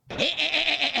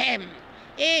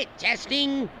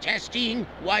Testing, testing.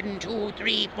 1, 2,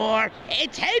 3, 4.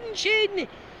 Attention!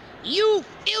 You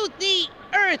filthy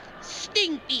earth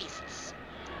stink beasts.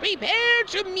 Prepare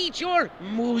to meet your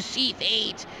moosey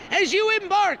fate as you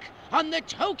embark on the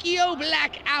Tokyo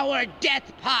Black Hour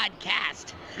Death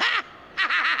Podcast.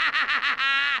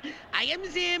 I am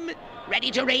Zim, ready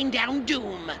to rain down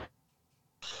doom.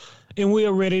 And we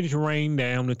are ready to rain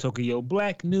down the Tokyo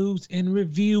Black News and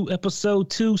Review,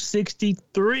 episode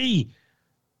 263.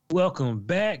 Welcome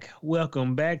back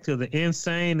to the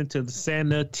Insane and to the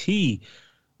Sanity.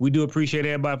 We do appreciate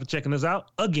everybody for checking us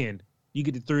out. Again, you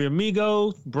get the three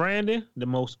amigos. Brandon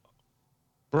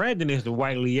is the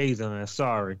white liaison.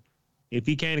 Sorry. If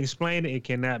he can't explain it, it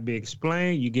cannot be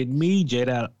explained. You get me,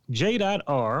 J.R.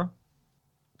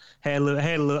 Had a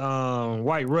little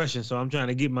white Russian, so I'm trying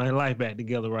to get my life back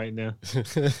together right now.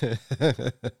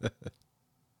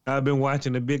 I've been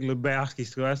watching the Big Lebowski,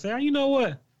 so I said, you know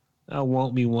what? I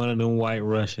won't be one of them white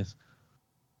Russians.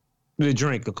 The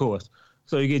drink, of course.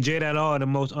 So you get J.R., the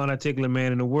most unarticulate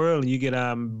man in the world, and you get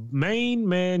our main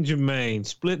man, Jermaine,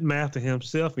 split master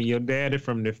himself and your daddy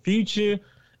from the future.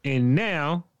 And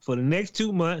now, for the next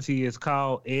 2 months, he is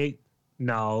called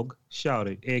Eggnog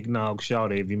Shawty. Eggnog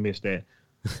Shawty, if you missed that.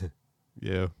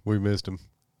 Yeah, we missed him.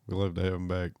 We love to have him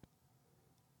back.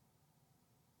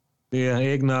 Yeah,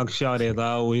 eggnog shawty is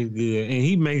always good. And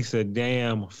he makes a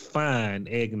damn fine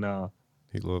eggnog.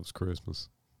 He loves Christmas.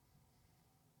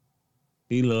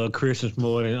 He loves Christmas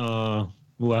more than, I'm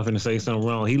going to say something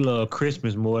wrong. He loves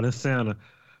Christmas more than Santa.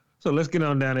 So let's get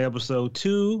on down to episode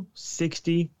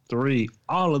 263.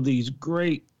 All of these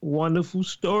great, wonderful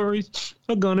stories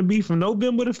are going to be from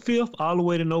November the 5th all the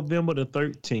way to November the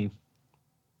 13th.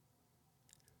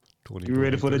 You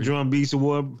ready for the Drum Beats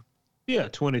Award? Yeah,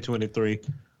 2023.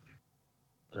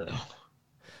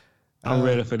 I'm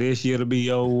ready for this year to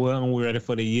be over. I'm ready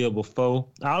for the year before.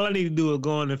 All I need to do is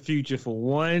go in the future for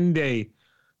one day.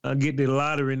 I'll get the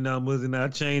lottery numbers and I'll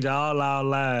change all our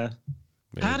lives.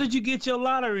 Man. How did you get your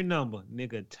lottery number?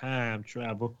 Nigga, time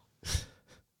travel.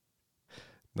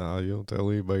 Nah, you don't tell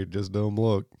anybody, just dumb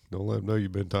luck. Don't let them know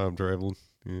you've been time traveling.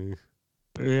 Yeah.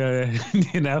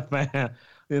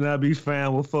 Then I be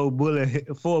found with four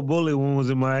bullet wounds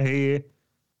in my head.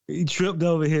 He tripped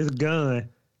over his gun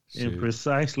and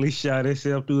precisely shot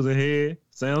himself through the head.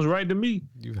 Sounds right to me.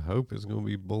 You hope it's gonna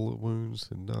be bullet wounds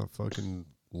and not fucking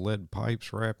lead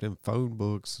pipes wrapped in phone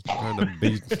books trying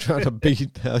to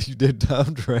beat how you did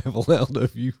time travel out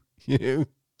of you. Yeah.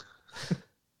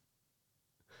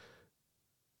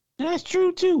 That's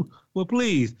true too. Well,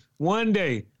 please, one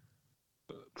day,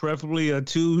 preferably a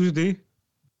Tuesday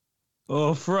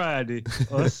or a Friday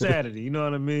or a Saturday, you know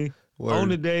what I mean? Word. On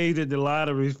the days that the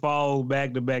lotteries fall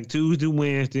back to back, Tuesday,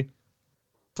 Wednesday,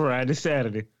 Friday,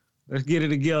 Saturday. Let's get it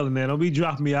together, man. Don't be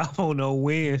dropping me off on no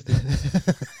Wednesday.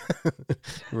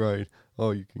 Right.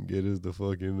 All you can get is the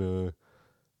fucking,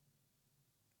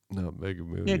 not Mega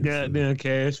Millions. Yeah, goddamn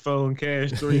Cash 4 and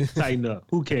Cash 3. Tighten up.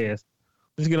 Who cares?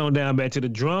 Let's get on down back to the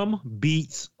Drum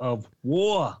Beats of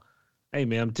War. Hey,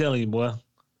 man, I'm telling you, boy.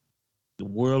 The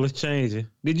world is changing.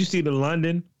 Did you see the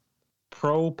London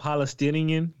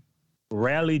pro-Palestinian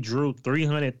rally drew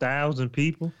 300,000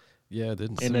 people? Yeah,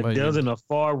 didn't. And a dozen of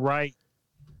far-right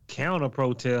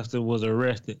counter-protester was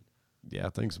arrested. Yeah, I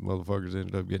think some motherfuckers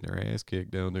ended up getting their ass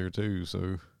kicked down there too.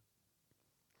 So,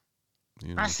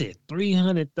 you know. I said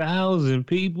 300,000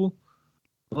 people.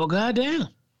 Well, goddamn.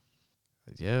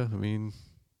 Yeah, I mean,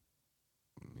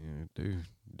 yeah,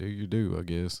 do I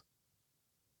guess.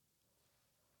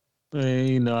 And,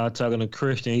 you know, I was talking to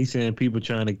Christian. He's saying people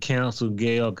trying to cancel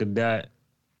Gail Gadot.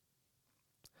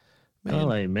 I'm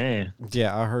like, man.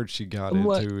 Yeah, I heard she got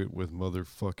into it with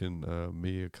motherfucking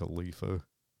Mia Khalifa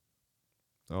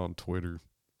on Twitter.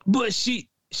 But she's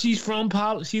she's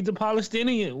a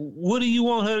Palestinian. What do you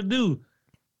want her to do?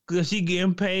 Because she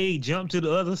getting paid, jump to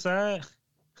the other side?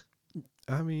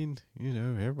 I mean, you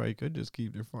know, everybody could just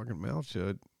keep their fucking mouth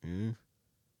shut. Yeah.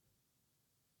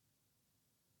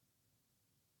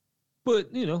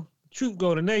 But, you know, truth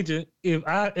go to nature. If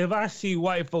I see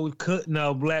white folks cutting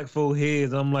out black folk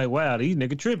heads, I'm like, wow, these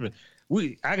niggas tripping.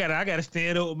 I gotta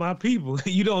stand up with my people.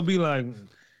 You don't be like,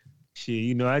 shit,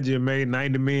 you know, I just made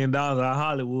 $90 million out of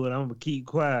Hollywood. I'm gonna keep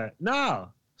quiet. No,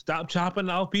 stop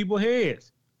chopping off people's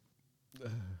heads.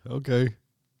 Okay.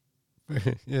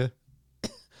 Yeah.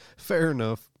 Fair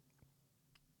enough.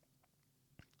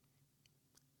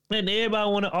 And everybody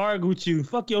want to argue with you.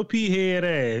 Fuck your pea-head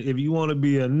ass. If you want to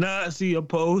be a Nazi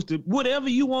opposed to whatever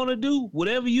you want to do,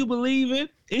 whatever you believe in,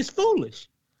 it's foolish.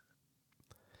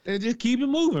 And just keep it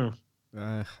moving.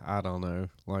 I don't know.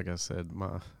 Like I said,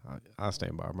 I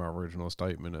stand by my original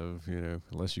statement of,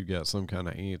 unless you got some kind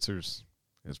of answers,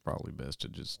 it's probably best to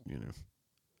just,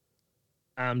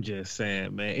 I'm just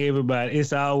saying, man. Everybody,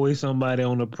 it's always somebody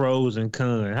on the pros and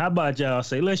cons. How about y'all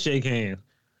say, let's shake hands?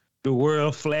 The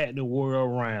world flat, the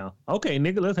world round. Okay,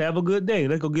 nigga, let's have a good day.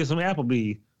 Let's go get some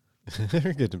Applebee's.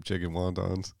 get them chicken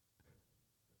wontons.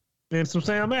 And some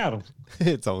Sam Adams.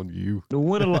 It's on you. The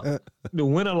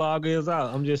winner log is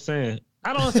out. I'm just saying.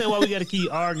 I don't understand why we got to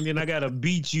keep arguing and I got to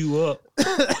beat you up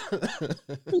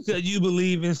because you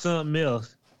believe in something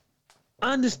else.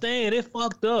 Understand, it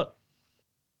fucked up.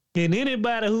 And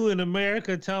anybody who in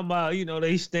America talking about,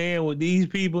 they stand with these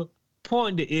people,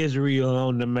 point to Israel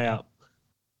on the map.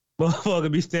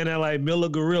 Motherfucker be standing like Miller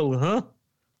Gorilla, huh?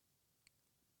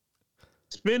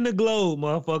 Spin the globe,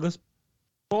 motherfuckers.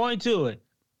 Point to it.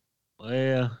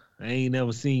 Well, I ain't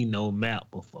never seen no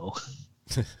map before.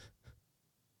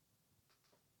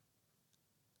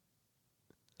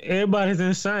 Everybody's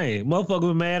insane. Motherfucker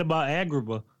was mad about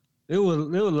Agrabah. It was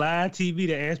live TV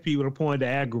that asked people to point to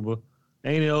Agrabah.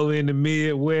 Ain't it over in the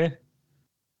Midwest?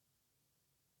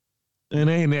 And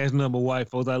ain't that's number white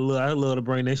folks. I love to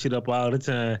bring that shit up all the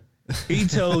time. He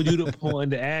told you to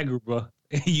point to Agrabah,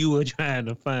 and you were trying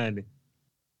to find it.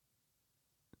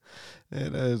 Yeah,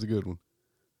 that is a good one.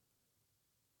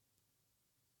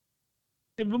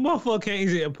 If a motherfucker can't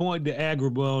say point to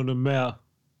Agrabah on the map,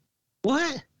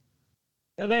 what?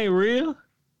 That ain't real.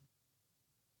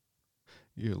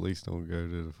 You at least don't go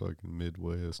to the fucking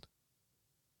Midwest.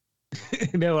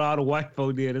 That's what all the white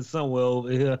folk did. It's somewhere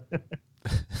over here.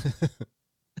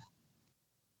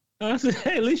 I said,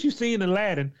 hey, at least you seen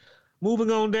Aladdin.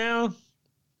 Moving on down.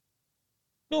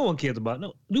 No one cares about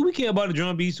do we care about the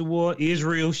drumbeats of war?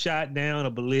 Israel shot down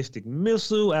a ballistic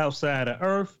missile outside of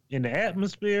Earth in the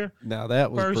atmosphere. Now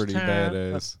that was First pretty time.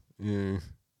 badass. Yeah.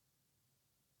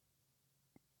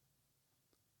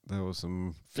 That was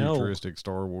some futuristic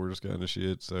Star Wars kind of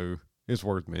shit, so it's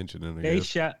worth mentioning. I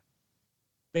guess.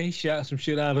 They shot some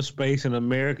shit out of space, and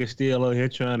America still out here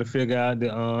trying to figure out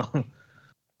the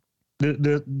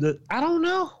I don't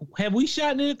know. Have we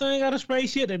shot anything out of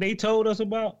space yet that they told us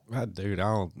about? Dude, I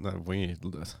don't know. We ain't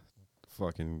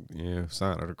fucking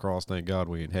sign it across. Thank God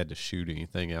we ain't had to shoot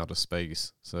anything out of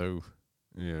space. So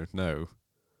no,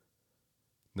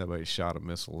 nobody shot a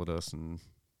missile at us and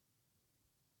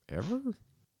ever.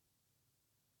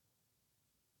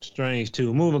 Strange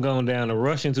too. Moving on down, the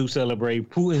Russians who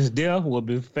celebrate Putin's death will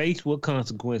be faced with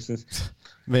consequences.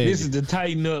 Man, this is the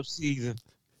tighten up season.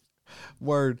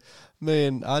 Word,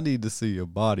 man, I need to see a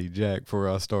body jack before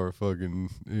I start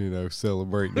fucking,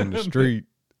 celebrating in the street.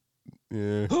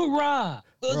 Yeah. Hoorah!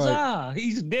 Huzzah! Right.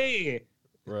 He's dead.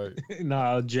 Right.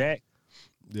 Nah, Jack.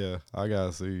 Yeah, I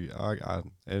gotta see. I've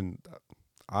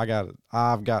got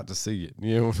to see it.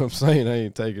 You know what I'm saying? I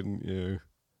ain't taking.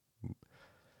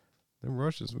 Them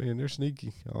Russians, man, they're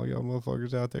sneaky. All y'all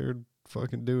motherfuckers out there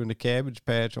fucking doing the Cabbage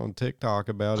Patch on TikTok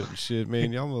about it and shit,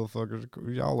 man. Y'all motherfuckers,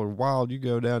 y'all are wild. You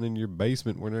go down in your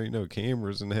basement where there ain't no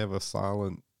cameras and have a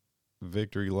silent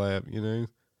victory lap,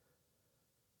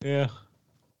 Yeah.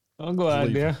 I'll go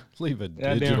out there. Leave a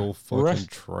digital fucking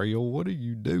trail. What are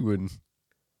you doing?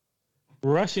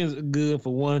 Russians are good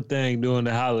for one thing during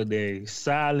the holidays.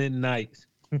 Silent nights.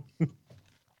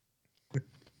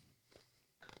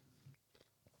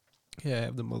 Yeah,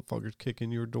 have the motherfuckers kick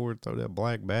in your door, throw that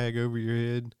black bag over your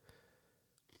head.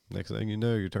 Next thing you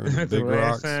know, you're turning to big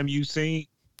rocks. Last time you seen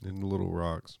and little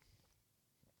rocks.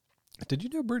 Did you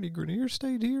know Brittany Grenier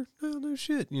stayed here? No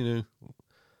shit,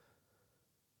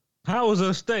 How was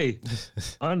her stay?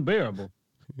 Unbearable.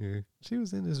 Yeah, she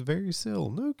was in this very cell.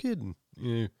 No kidding.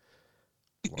 Yeah.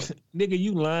 Nigga,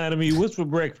 you lying to me. What's for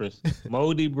breakfast?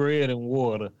 Moldy bread and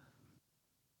water.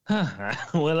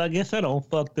 Well, I guess I don't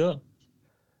fucked up.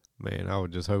 Man, I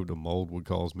would just hope the mold would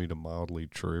cause me to mildly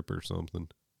trip or something.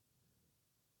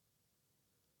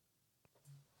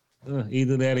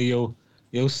 Either that or your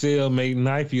cellmate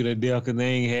knife you to death because they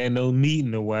ain't had no meat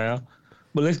in a while.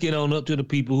 But let's get on up to the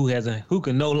people who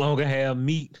can no longer have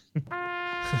meat.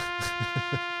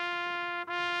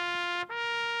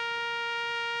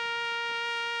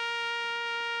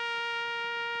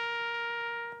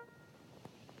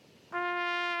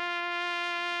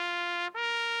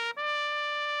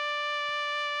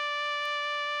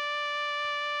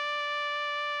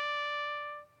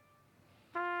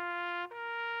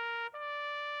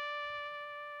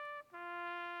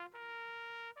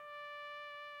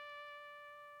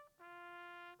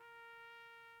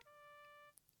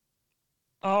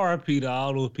 RIP to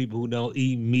all those people who don't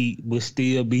eat meat but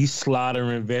still be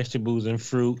slaughtering vegetables and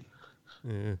fruit.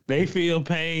 Yeah. They feel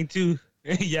pain too.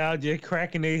 Y'all just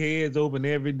cracking their heads open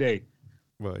every day.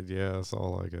 But yeah, I saw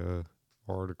like a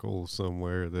article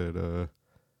somewhere that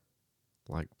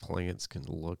like plants can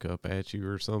look up at you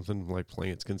or something. Like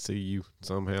plants can see you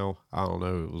somehow. I don't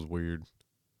know. It was weird.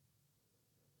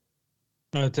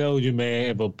 I told you,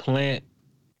 man, if a plant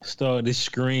started to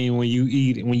scream when you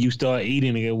eat it, when you start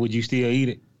eating it, would you still eat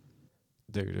it?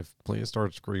 Dude, if plants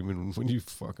start screaming when you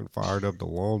fucking fired up the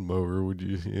lawnmower, would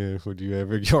you? Yeah, would you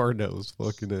have a yard that was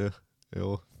fucking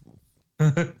hell,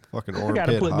 fucking I gotta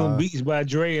armpit put them high? Beats by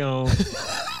Dre on.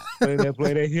 play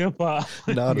that hip hop.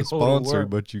 Not a sponsor,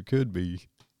 but you could be.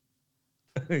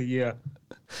 Yeah.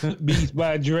 Beats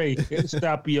by Dre. It'll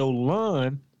stop your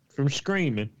lawn from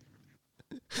screaming.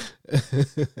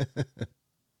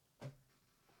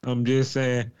 I'm just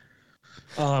saying.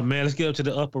 Oh man, let's get up to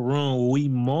the upper room. We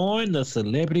mourn the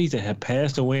celebrities that have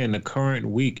passed away in the current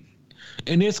week.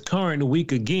 And this current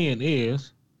week again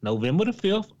is November the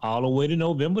 5th, all the way to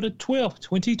November the 12th,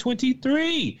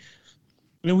 2023.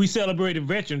 And we celebrated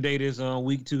Veteran Day this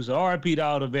week too. So RIP to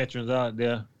all the veterans out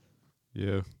there.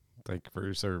 Yeah. Thank you for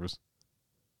your service.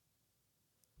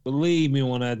 Believe me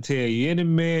when I tell you, any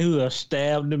man who has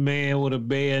stabbed a man with a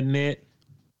bayonet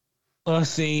or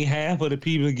seen half of the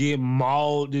people get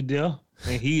mauled to death,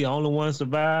 and he the only one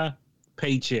survive,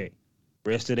 paycheck.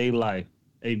 Rest of their life.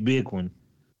 A big one.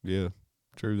 Yeah.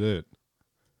 True that.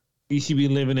 He should be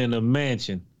living in a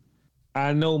mansion.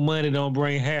 I know money don't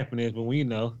bring happiness, but we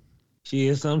know.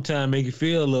 Shit, sometimes make you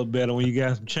feel a little better when you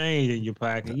got some change in your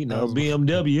pocket. You know,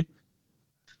 BMW.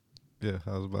 Yeah,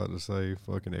 I was about to say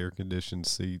fucking air conditioned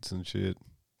seats and shit.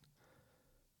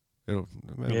 It'll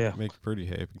make you pretty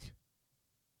happy.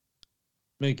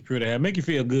 Make you pretty happy. Make you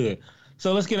feel good.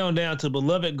 So let's get on down to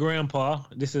beloved grandpa.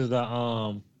 This is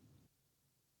the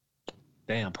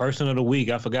person of the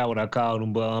week. I forgot what I called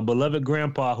him, but beloved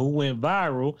grandpa who went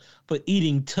viral for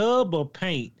eating tub of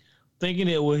paint, thinking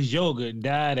it was yogurt,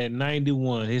 died at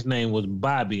 91. His name was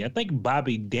Bobby. I think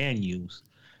Bobby Daniels.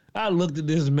 I looked at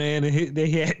this man and they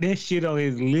had that shit on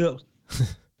his lips.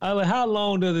 I was like, how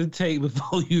long does it take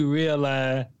before you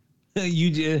realize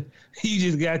you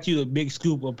just got you a big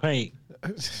scoop of paint?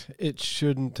 It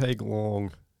shouldn't take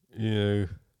long. You know,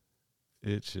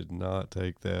 it should not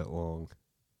take that long.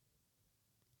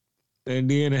 And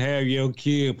then to have your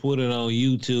kid put it on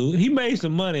YouTube. He made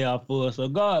some money off of us, so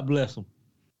God bless him.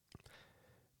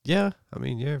 Yeah, I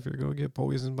mean, yeah, if you're going to get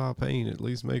poisoned by paint, at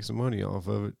least make some money off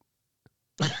of it.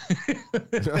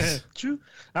 True.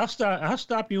 I'll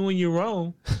stop you when you're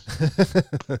wrong.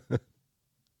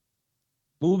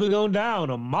 Moving on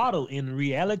down, a model and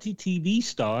reality TV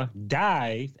star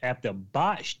dies after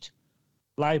botched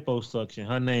liposuction.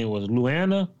 Her name was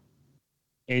Luana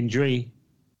Andretti.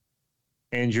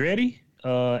 Andretti.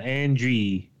 I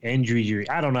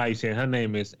don't know how you say it. Her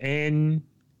name is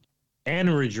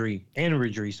Anridri.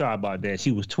 Sorry about that.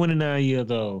 She was 29 years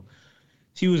old.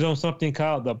 She was on something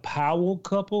called The Power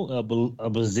Couple, a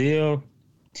Brazil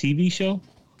TV show.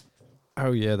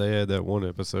 Oh, yeah, they had that one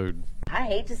episode. I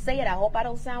hate to say it. I hope I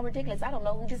don't sound ridiculous. I don't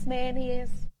know who this man is.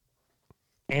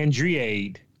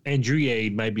 Andreade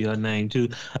might be her name, too.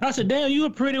 I said, damn, you a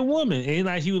pretty woman. And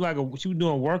like she was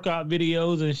doing workout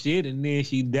videos and shit, and then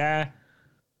she died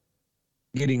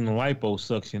getting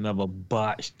liposuction of a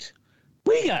botched.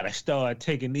 We got to start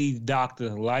taking these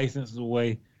doctors' licenses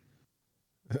away.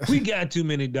 We got too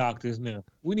many doctors now.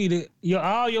 We need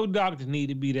all your doctors need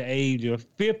to be the age of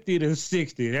 50 to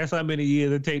 60. That's how many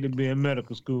years it take to be in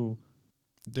medical school.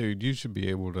 Dude, you should be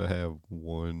able to have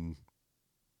one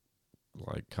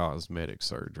like cosmetic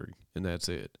surgery, and that's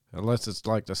it. Unless it's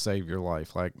like to save your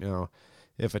life. Like now,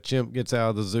 if a chimp gets out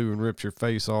of the zoo and rips your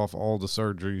face off, all the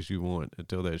surgeries you want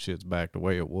until that shit's back the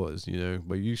way it was, you know.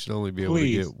 But you should only be able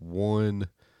to get one,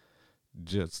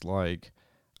 just like,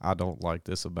 I don't like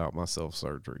this about myself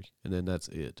surgery, and then that's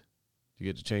it. You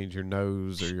get to change your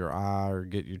nose or your eye or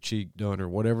get your cheek done or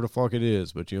whatever the fuck it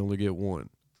is, but you only get one.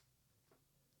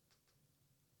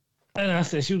 And I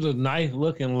said she was a nice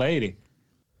looking lady.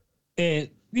 And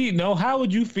you know, how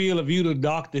would you feel if you the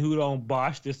doctor who don't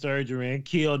botch the surgery and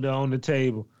killed her on the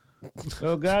table?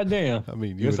 Oh goddamn! I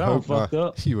mean, you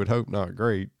would hope not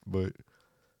great, but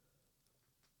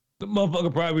the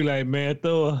motherfucker probably like, man,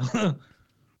 throw her.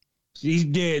 She's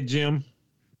dead, Jim.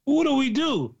 What do we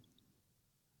do?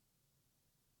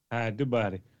 All right,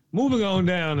 goodbye. Moving on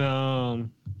down.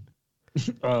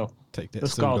 Take that.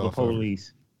 Let's call the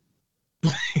police.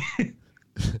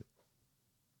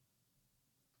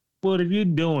 But if you're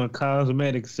doing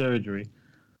cosmetic surgery,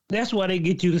 that's why they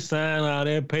get you to sign all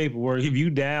that paperwork. If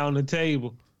you die on the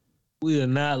table, we are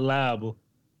not liable.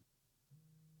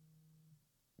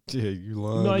 Yeah, you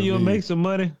lying. You know you'll make some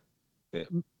money.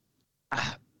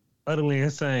 Utterly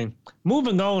insane.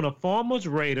 Moving on, a former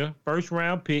Raider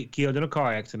first-round pick killed in a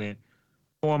car accident.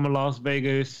 Former Las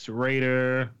Vegas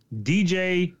Raider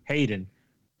DJ Hayden.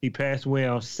 He passed away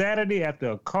on Saturday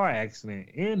after a car accident,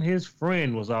 and his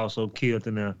friend was also killed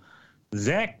in a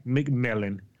Zach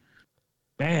McMillan.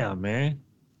 Damn, man.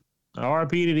 RP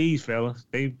to these fellas.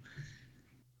 They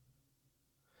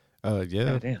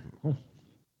yeah. damn.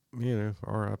 You know,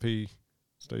 RIP.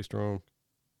 Stay strong.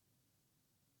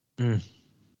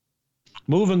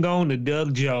 Moving on to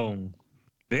Doug Jones,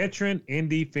 veteran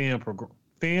indie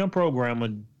film programmer,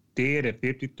 dead at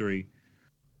 53.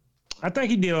 I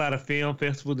think he did a lot of film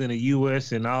festivals in the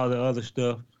U.S. and all the other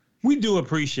stuff. We do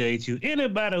appreciate you.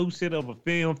 Anybody who set up a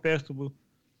film festival,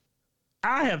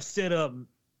 I have set up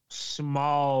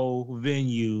small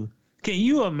venue. Can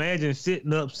you imagine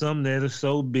setting up something that is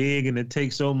so big and it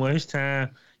takes so much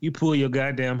time? You pull your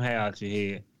goddamn hair out your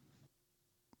head.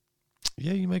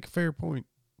 Yeah, you make a fair point.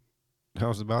 I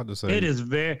was about to say it is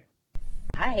very.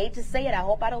 I hate to say it. I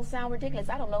hope I don't sound ridiculous.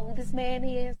 I don't know who this man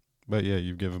is. But yeah,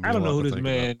 you've given me I don't a lot know who to this think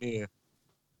man about. is.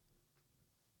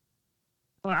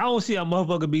 Well, I don't see how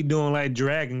motherfucker be doing like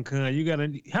Dragon Con. You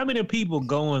gotta. How many people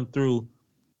going through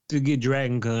to get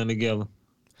Dragon Con together?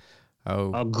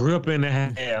 Oh, A grip and a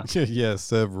half. yeah,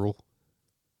 several.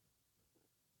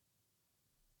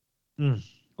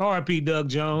 R.I.P. Doug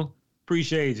Jones.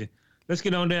 Appreciate you. Let's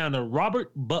get on down to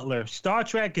Robert Butler, Star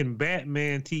Trek and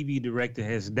Batman TV director,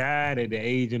 has died at the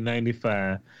age of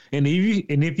 95. And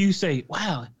if you say,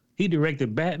 wow, he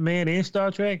directed Batman and Star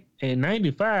Trek at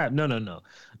 95, no.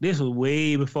 This was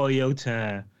way before your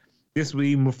time. This was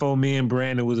even before me and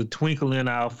Brandon was a twinkle in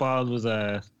our father's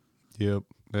eyes. Yep,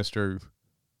 that's true.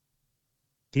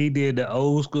 He did the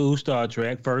old school Star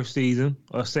Trek first season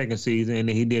or second season, and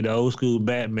then he did the old school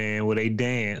Batman where they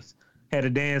dance. Had a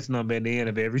dance number at the end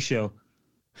of every show.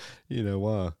 You know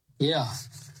why? Yeah,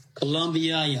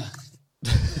 Columbia, yeah.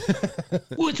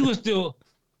 Which was still,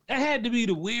 it had to be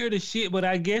the weirdest shit, but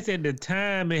I guess at the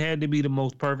time it had to be the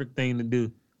most perfect thing to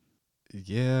do.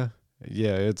 Yeah,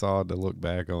 it's odd to look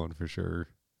back on for sure.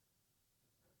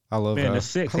 I love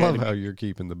how you're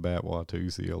keeping the Bat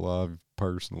Watusi alive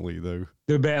personally, though.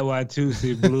 The Bat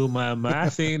Watusi blew my mind. I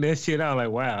seen that shit. I was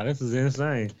like, wow, this is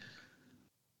insane.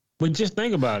 But just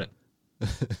think about it.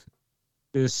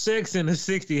 The sex in the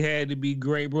 60s had to be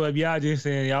great, bro. If y'all just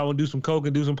saying y'all want to do some coke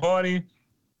and do some partying,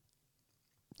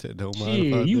 don't mind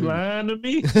if I you do. lying to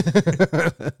me?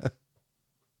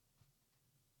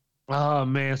 Oh,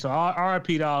 man. So RIP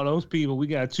to all those people. We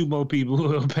got 2 more people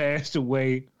who have passed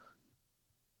away,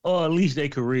 or at least their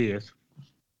careers.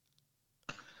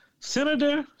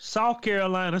 South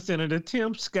Carolina Senator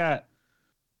Tim Scott,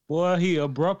 boy, he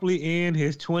abruptly ended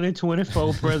his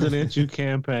 2024 presidential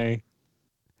campaign.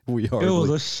 It was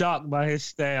a shock by his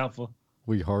staffer.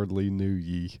 We hardly knew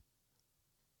ye.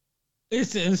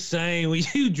 It's insane when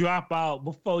you drop out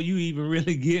before you even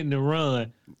really get in the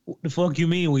run. What the fuck you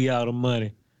mean we out of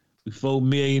money? We $4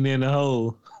 million in the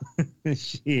hole.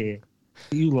 Shit.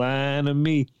 You lying to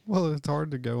me. Well, it's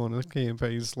hard to go on a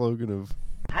campaign slogan of,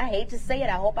 I hate to say it.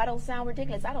 I hope I don't sound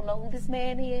ridiculous. I don't know who this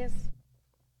man is.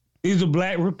 He's a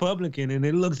black Republican, and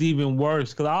it looks even worse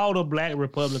because all the black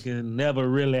Republicans never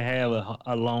really have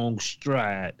a long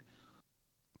stride.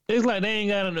 It's like they ain't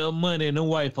got enough money, and the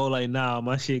white folk like, nah,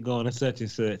 my shit going to such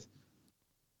and such.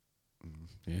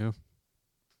 yeah.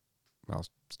 I'll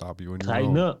stop you when you're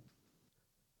Tighten wrong. up.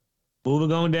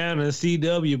 Moving on down to the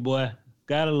CW, boy.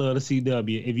 Gotta love the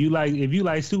CW. If you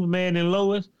like Superman and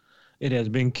Lois, it has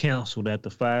been canceled after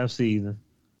 5 seasons.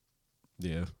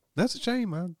 Yeah. That's a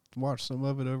shame. I watched some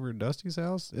of it over at Dusty's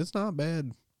house. It's not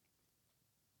bad.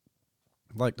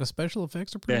 Like, the special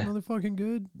effects are pretty motherfucking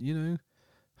good, you know.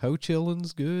 Ho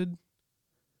Chillin's good.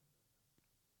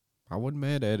 I wasn't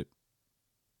mad at it.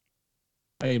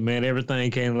 Hey, man,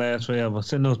 everything can't last forever.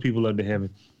 Send those people up to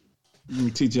heaven. Let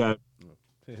me teach you how.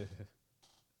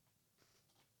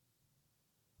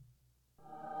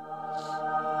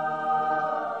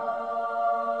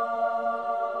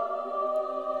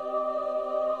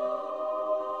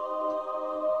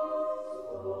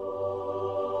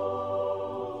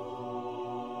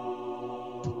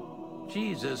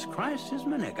 Jesus Christ is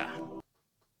my nigga.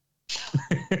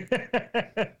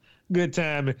 Good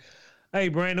timing. Hey,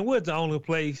 Brandon, what's the only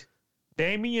place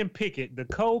Damian Pickett, the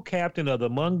co-captain of the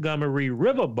Montgomery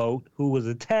Riverboat, who was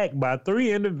attacked by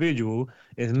 3 individuals,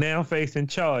 is now facing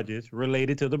charges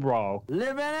related to the brawl?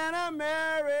 Living in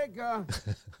America.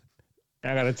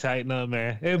 I gotta tighten up,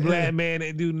 man. That black man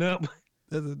didn't do nothing.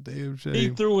 That's a damn shame. He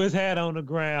threw his hat on the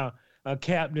ground. A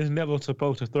captain's never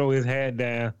supposed to throw his hat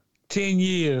down. 10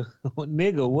 years.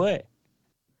 Nigga, what?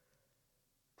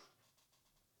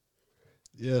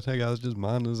 Yeah, that guy was just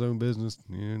minding his own business.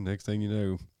 Yeah, next thing you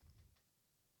know.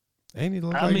 And he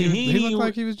looked I like mean, he looked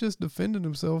like he was just defending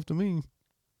himself to me.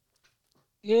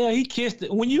 Yeah, he kissed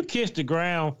it. When you kiss the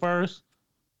ground first,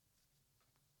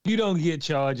 you don't get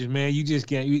charges, man. You just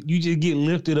get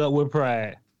lifted up with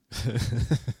pride.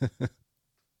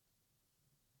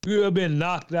 You ever been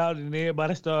knocked out and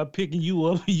everybody start picking you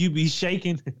up and you be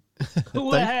shaking?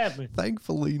 What happened?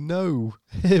 Thankfully, no.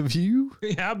 Have you?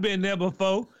 I've been there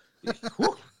before.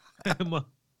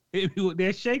 Hit me with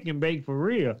that shake and bake for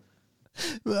real.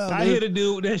 Well, I hit a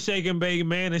dude with that shake and bake,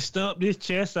 man, and stumped his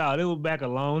chest out. It was back a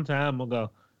long time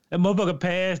ago. That motherfucker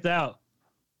passed out.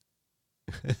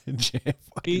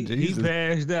 He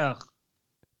passed out.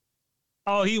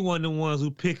 Oh, he one of the ones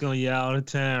who pick on you all the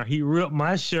time. He ripped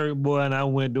my shirt, boy, and I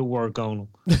went to work on him.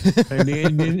 And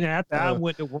then after I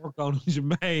went to work on him,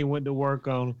 Jermaine went to work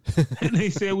on him. And they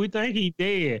said, we think he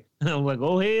dead. And I'm like,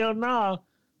 oh, hell no.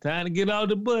 Time to get off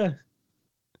the bus.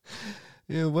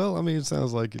 Yeah, well, I mean, it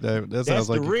sounds like that That's sounds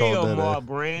like the you real called that Mark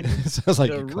Brandon. it sounds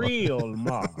like The real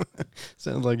Mark.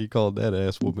 Sounds like he called that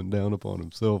ass whooping down upon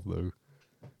himself, though.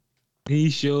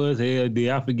 He sure as hell did.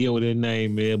 I forget what his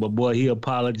name is, but boy, he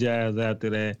apologized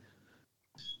after that.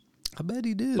 I bet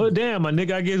he did. But damn, my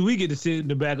nigga, I guess we get to sit in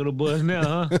the back of the bus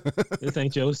now, huh? This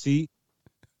ain't your seat.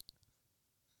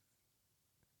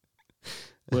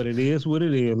 But it is what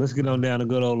it is. Let's get on down to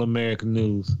good old American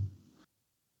news.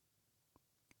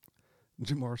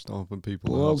 Jamar stomping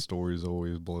people out stories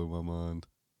always blow my mind.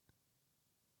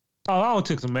 Oh, I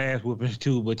took some ass whoopings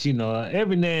too, but you know,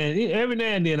 every now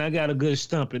and then I got a good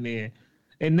stumping in.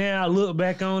 And now I look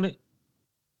back on it.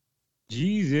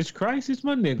 Jesus Christ, it's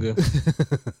my nigga.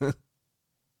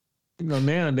 You know,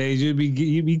 nowadays you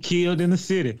be killed in the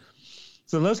city.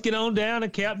 So let's get on down to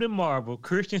Captain Marvel.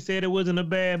 Christian said it wasn't a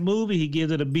bad movie. He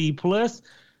gives it a B+,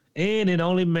 and it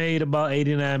only made about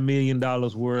 $89 million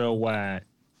worldwide.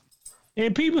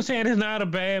 And people saying it's not a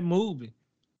bad movie.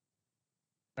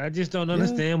 I just don't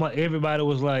understand why everybody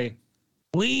was like,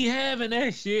 we ain't having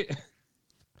that shit.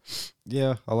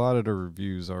 Yeah, a lot of the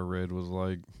reviews I read was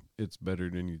like, it's better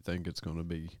than you think it's going to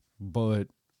be. But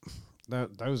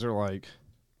those are like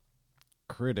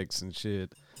critics and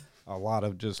shit. A lot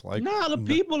of just like... No, the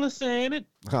people are saying it.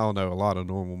 I don't know. A lot of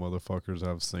normal motherfuckers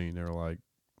I've seen, they're like,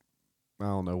 I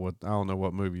don't know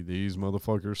what movie these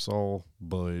motherfuckers saw,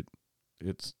 but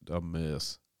it's a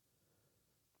mess.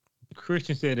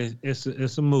 Christian said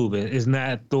it's a movie. It's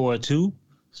not Thor 2.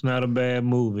 It's not a bad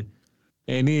movie.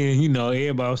 And then, you know,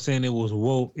 everybody was saying it was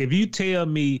woke. If you tell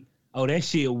me, oh, that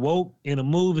shit woke in a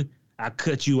movie, I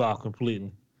cut you off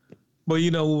completely. But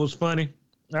you know what was funny?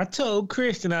 I told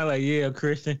Christian, I like, yeah,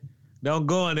 Christian, don't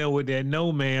go in there with that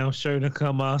no ma'am shirt and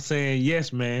come out saying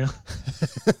yes, ma'am.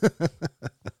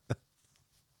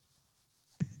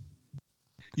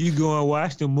 You go and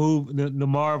watch the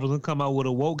Marvels and come out with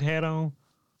a woke hat on?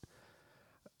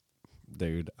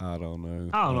 Dude, I don't know.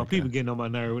 I don't know. People getting on my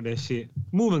nerve with that shit.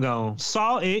 Moving on.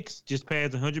 Saw X just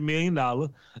passed $100 million.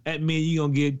 That means you're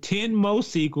going to get 10 more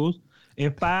sequels.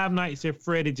 And Five Nights at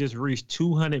Freddy just reached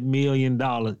 $200 million,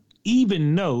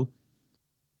 even though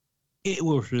it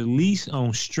was released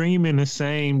on streaming the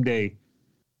same day.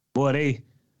 Boy,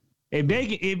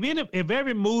 if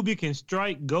every movie can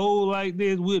strike gold like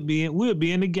this, we'll be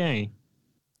in the game.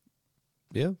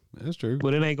 Yeah, that's true.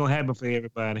 But it ain't gonna happen for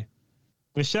everybody.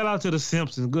 And shout out to The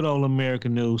Simpsons, good old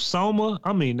American news.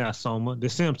 The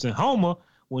Simpsons. Homer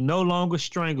will no longer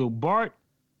strangle Bart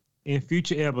in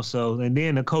future episodes. And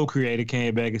then the co-creator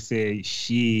came back and said,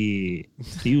 shit,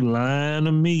 you lying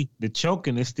to me. The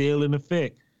choking is still in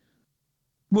effect.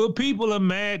 Well, people are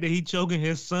mad that he choking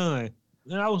his son.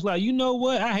 And I was like, you know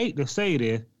what? I hate to say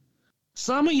this.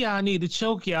 Some of y'all need to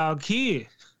choke y'all kids.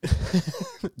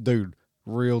 Dude,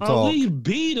 real talk. At least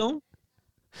beat them.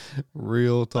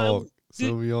 Real talk.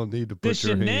 Some of y'all need to put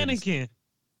your hands.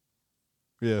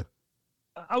 Yeah.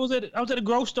 I was at a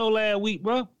grocery store last week,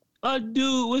 bro. A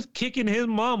dude was kicking his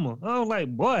mama. I was like,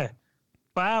 boy,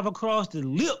 5 across the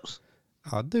lips.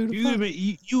 Oh, dude.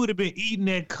 You would have been eating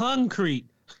that concrete.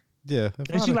 Yeah.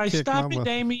 And she like, stop it,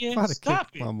 Damien.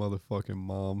 Stop it. My motherfucking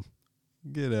mom.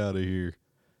 Get out of here.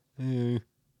 Yeah.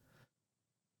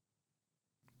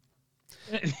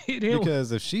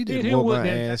 Because if she didn't whoop my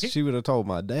ass, she would have told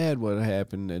my dad what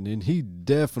happened, and then he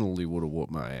definitely would have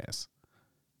whooped my ass.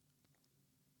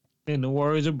 In the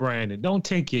words of Brandon, don't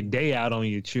take your day out on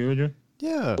your children.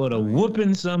 Yeah. But a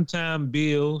whooping sometime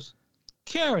builds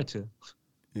character.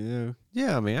 Yeah.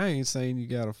 Yeah, I mean, I ain't saying you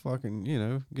gotta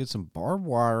fucking, get some barbed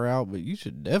wire out, but you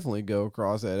should definitely go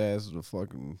across that ass with a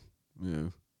fucking,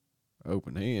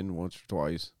 open hand once or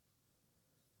twice.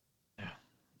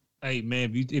 Hey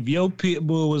man, if your pit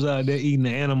bull was out there eating the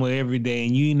animal every day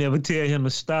and you ain't never tell him to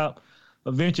stop,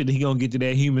 eventually he gonna get to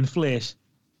that human flesh.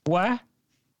 Why?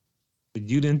 But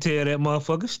you didn't tell that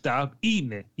motherfucker stop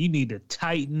eating it. You need to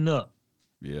tighten up.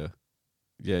 Yeah.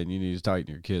 Yeah, and you need to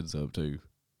tighten your kids up too.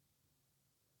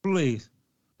 Please.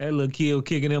 That little kid was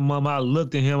kicking him, mama. I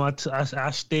looked at him.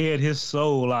 I stared his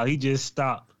soul out. He just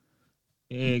stopped.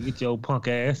 Yeah, get your punk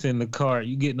ass in the cart.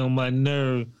 You getting on my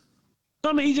nerve.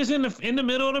 I mean, he's just in the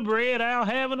middle of the bread aisle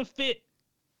having a fit.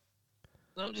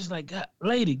 So I'm just like, God,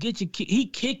 lady, get your kid. He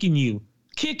kicking you.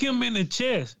 Kick him in the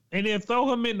chest and then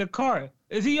throw him in the cart.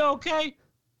 Is he okay?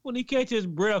 When he catch his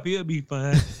breath, he'll be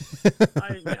fine.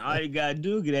 All you gotta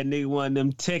do is get that nigga one of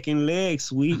them Tekken leg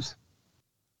sweeps.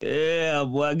 Yeah,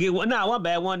 boy. Get one. Nah, one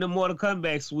bad one of them Mortal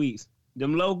Kombat sweeps.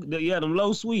 Them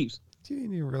low sweeps. You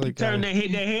ain't even really hit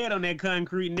that head on that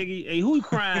concrete, nigga. Hey, who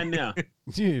crying now?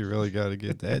 You ain't really got to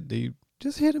get that deep.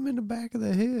 Just hit him in the back of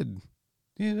the head.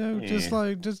 You know, just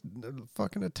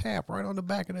fucking a tap right on the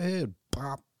back of the head.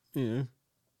 Pop. You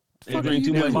know. Drink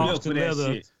too much milk for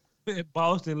that shit.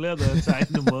 Boston leather will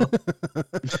tighten them up.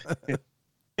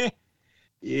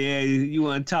 Yeah, you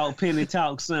want to talk penny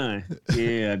talk, son?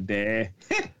 Yeah, Dad.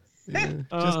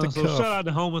 Just a so shout out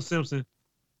to Homer Simpson.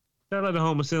 Shout out to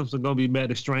Homer Simpson gonna be back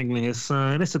to strangling his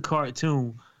son. It's a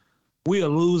cartoon. We are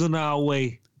losing our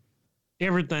way.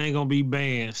 Everything gonna be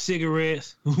banned.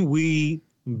 Cigarettes, weed,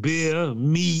 beer,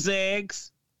 meat,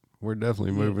 sex. We're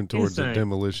definitely moving towards a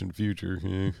demolition future.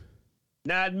 Yeah.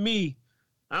 Not me.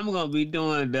 I'm gonna be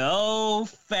doing the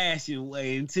old-fashioned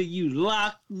way until you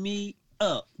lock me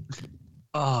up.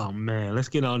 Oh man, let's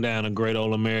get on down to great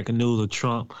old American news of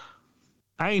Trump.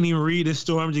 I ain't even read this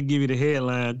story. I'm just give you the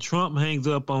headline. Trump hangs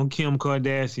up on Kim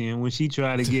Kardashian when she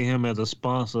tried to get him as a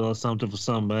sponsor or something for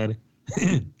somebody.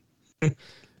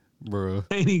 Bruh.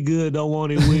 Ain't he good? Don't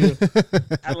want it, Will.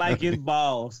 I like his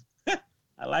balls.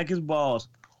 I like his balls.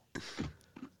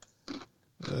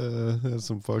 That's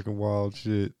some fucking wild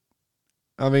shit.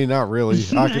 I mean, not really.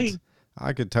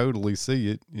 I could totally see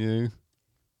it, you know.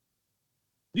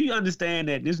 Do you understand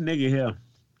that this nigga here?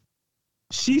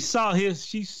 She sought his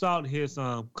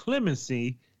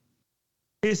clemency,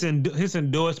 his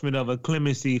endorsement of a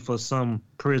clemency for some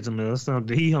prisoner or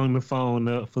something. He hung the phone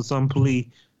up for some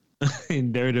plea.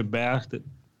 Dirty bastard.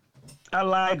 I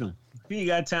like him. He ain't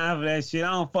got time for that shit.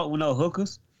 I don't fuck with no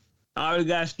hookers. I already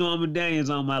got Stormy Daniels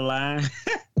on my line.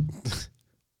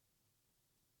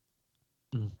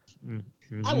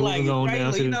 I like it.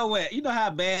 Right? You know what? You know how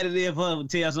bad it is for him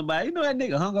to tell somebody, you know that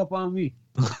nigga hung up on me.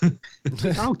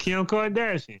 I'm Kim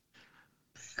Kardashian.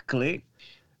 Click.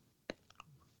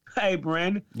 Hey,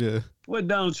 Brandon. Yeah. What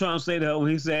Donald Trump say to her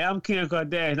when he said, I'm Kim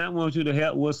Kardashian, I want you to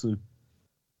help Wilson?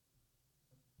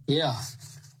 Yeah.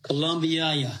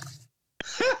 Columbia, yeah.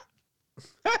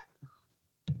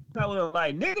 I was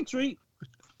like, nigga treat.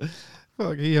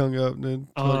 Fuck, he hung up and then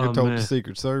fucking told the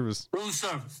Secret Service. Room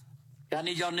service. I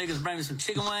need y'all niggas to bring me some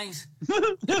chicken wings,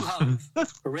 2 hoes,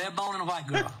 a red bone and a white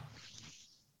girl.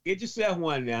 Get yourself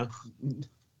one now.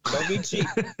 Don't be cheap.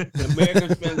 The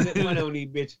Americans spend good money on these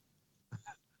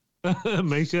bitches.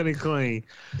 Make sure they clean.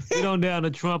 Get on down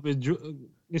to Trump.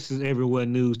 This is everywhere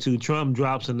news too. Trump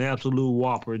drops an absolute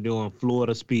whopper during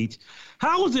Florida speech.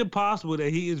 How is it possible that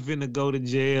he is finna go to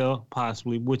jail?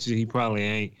 Possibly, which he probably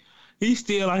ain't. He's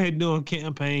still out here doing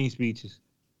campaign speeches.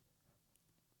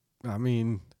 I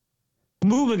mean,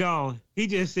 moving on. He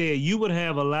just said you would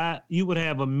have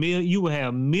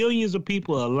millions of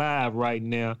people alive right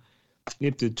now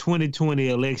if the 2020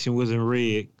 election wasn't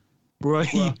rigged. Bro,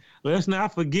 let's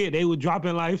not forget they were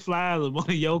dropping like flies on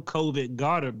your COVID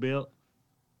garter belt.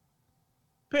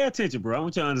 Pay attention, bro. I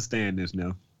want you to understand this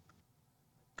now.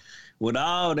 With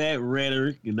all that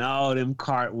rhetoric and all them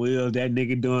cartwheels that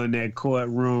nigga doing in that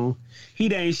courtroom, he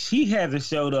hasn't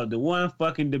showed up to one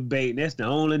fucking debate. That's the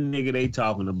only nigga they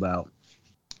talking about.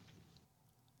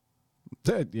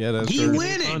 That's he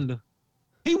winning.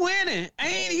 He winning.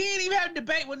 He ain't even had a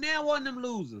debate with now one of them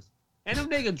losers. And them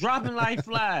niggas dropping like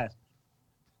flies.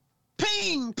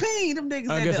 Ping, ping. Them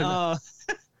niggas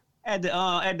at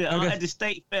the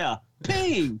state fair.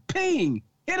 Ping, ping.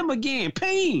 Hit him again.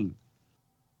 Ping.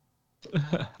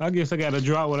 I guess I got to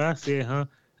drop what I said, huh?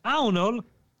 I don't know.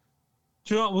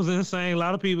 Trump was insane. A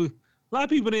lot of people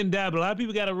didn't die, but a lot of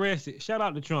people got arrested. Shout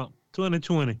out to Trump.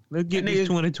 2020. Let's get this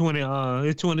 2020.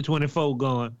 It's 2024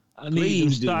 going. I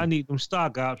need them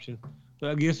stock options. So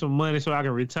I get some money so I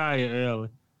can retire early.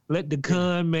 Let the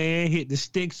con man hit the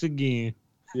sticks again.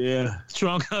 Yeah.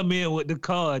 Trump come in with the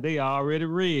card. They already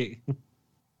rigged.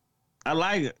 I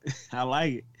like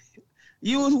it.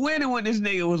 You was winning when this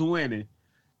nigga was winning.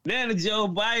 Now the Joe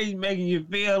Biden making you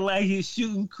feel like he's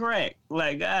shooting crack.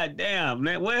 Like, god damn,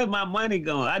 man, where's my money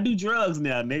going? I do drugs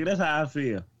now, nigga. That's how I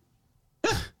feel.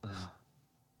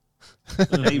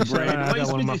 Hey,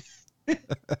 Brandon,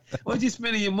 what you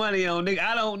spending your money on, nigga?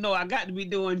 I don't know. I got to be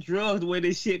doing drugs the way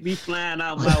this shit be flying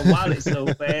out my wallet so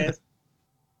fast.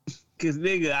 Cause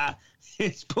nigga,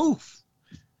 it's poof.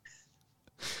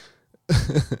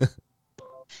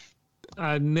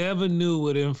 I never knew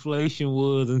what inflation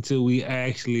was until we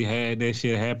actually had that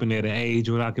shit happen at an age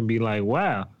when I can be like,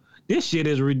 wow, this shit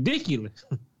is ridiculous.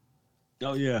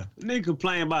 Oh yeah, nigga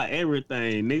complain about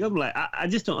everything. Nigga, I'm like, I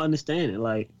just don't understand it.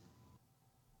 Like,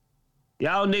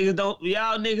 y'all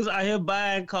niggas out here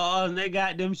buying cars and they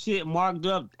got them shit marked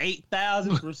up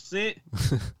 8,000%.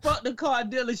 Fuck the car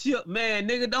dealership, man.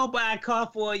 Nigga, don't buy a car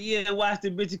for a year and watch the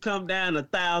bitch come down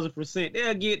 1,000%.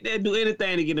 They'll do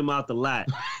anything to get them out the lot.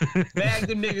 Bag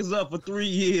them niggas up for 3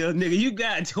 years, nigga. You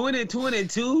got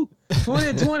 2022,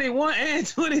 2021, and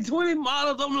 2020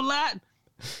 models on the lot.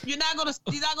 You're not gonna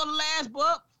last,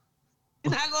 Buck.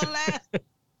 You're not gonna last.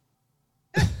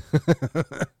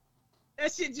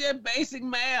 That shit just basic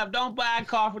math. Don't buy a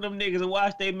car for them niggas and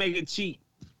watch they make it cheap.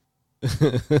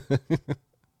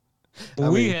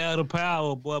 We have the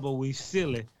power, boy, but we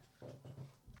silly.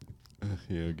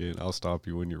 Yeah, again, I'll stop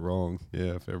you when you're wrong.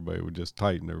 Yeah, if everybody would just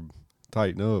tighten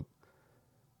up,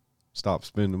 stop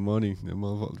spending money, and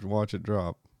motherfuckers watch it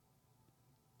drop.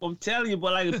 I'm telling you,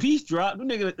 but like a piece drop, them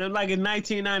niggas, they're like in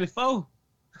 1994.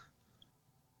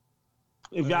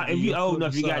 If you old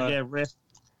enough, you got that rest.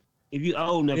 If you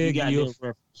old enough, you got that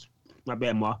reference. My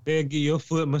bad, Ma. They'll get your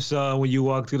foot massage when you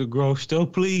walk to the grocery store.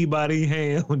 Please buy these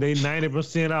hands when they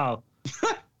 90% off.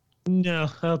 No,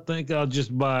 I think I'll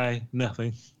just buy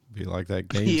nothing. Be like that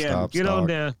GameStop get stock. on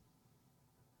down.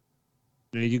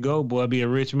 There you go, boy. Be a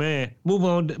rich man.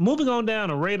 Moving on down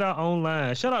to Radar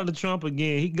Online. Shout out to Trump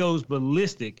again. He goes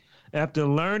ballistic after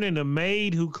learning the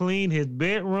maid who cleaned his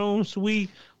bedroom suite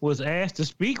was asked to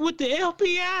speak with the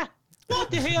FBI. What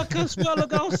the hell Consuelo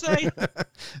gonna say?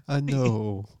 I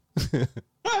know.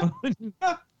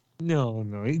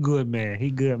 No. He good man.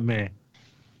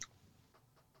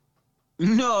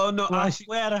 No,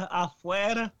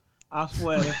 afuera.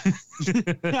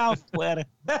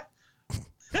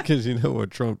 Because you know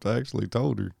what Trump actually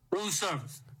told her. Room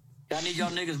service. Y'all need y'all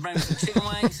niggas bring me some chicken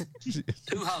wings,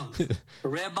 2 hoes, a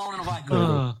red bone and a white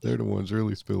girl. They're the ones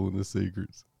really spilling the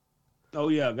secrets. Oh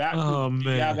yeah, man.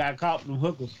 Y'all got caught them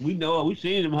hookers. We know it. We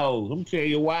seen them hoes. I'm telling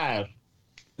your wives.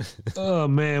 Oh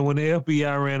man, when the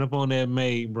FBI ran up on that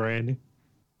maid, Brandon.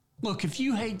 Look, if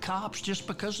you hate cops just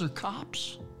because they're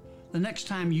cops, the next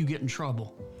time you get in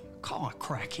trouble, call a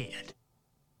crackhead.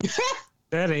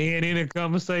 That'll end any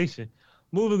conversation.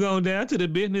 Moving on down to the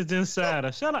Business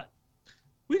Insider. Shut up.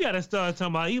 We got to start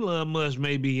talking about Elon Musk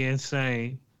may be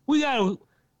insane.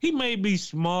 He may be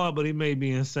smart, but he may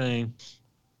be insane.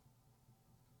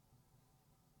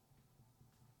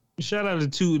 Shout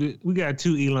out to we got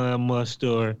 2 Elon Musk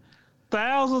stories.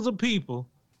 Thousands of people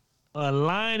are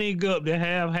lining up to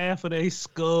have half of their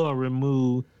skull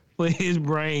removed for his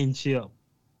brain chip.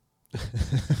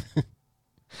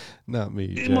 Not me,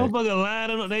 These Jack. motherfuckers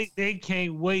lining up. They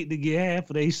can't wait to get half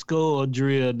of their skull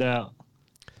drilled out.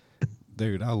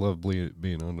 Dude, I love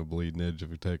being on the bleeding edge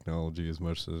of technology as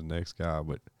much as the next guy,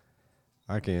 but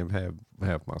I can't have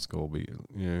half my skull be,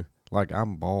 like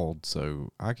I'm bald,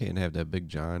 so I can't have that big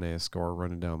giant ass scar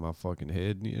running down my fucking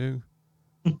head,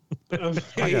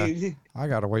 I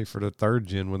gotta wait for the 3rd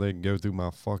gen when they can go through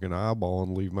my fucking eyeball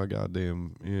and leave my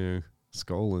goddamn,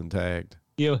 skull intact.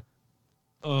 Yeah.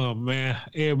 Oh man,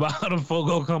 everybody the folk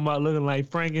gonna come out looking like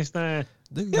Frankenstein.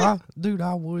 Dude,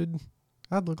 I would.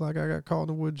 I'd look like I got caught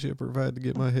in a wood chipper if I had to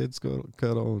get my head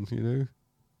cut on,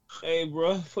 Hey,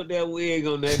 bro, put that wig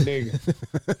on that nigga.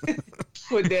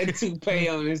 Put that toupee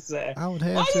on his side. I would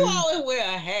have Why to. you always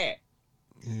wear a hat?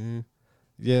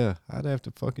 Yeah, I'd have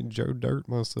to fucking Joe Dirt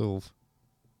myself.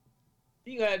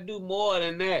 You gotta do more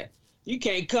than that. You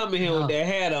can't come in here with that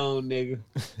hat on, nigga.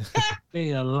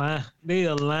 They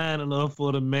are lining up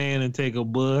for the man and take a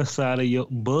buzz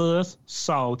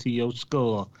saw to your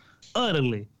skull.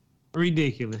 Utterly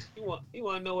ridiculous. You want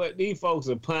to know what? These folks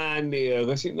are pioneers.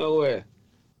 Because you know what?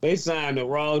 They signed the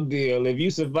wrong deal. If you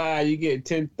survive, you get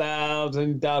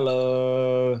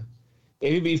 $10,000.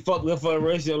 If you be fucked up for the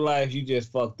rest of your life, you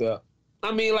just fucked up.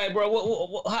 I mean, like,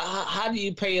 bro, how do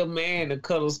you pay a man to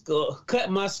cut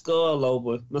my skull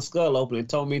open,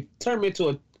 and turn me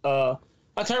into a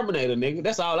Terminator, nigga?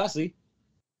 That's all I see.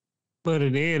 But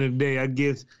at the end of the day, I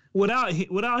guess without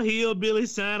hillbilly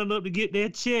signing up to get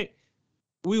that check,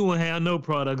 we won't have no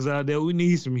products out there. We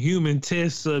need some human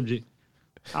test subject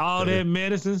All that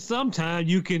medicine, sometimes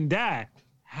you can die.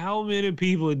 How many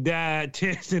people died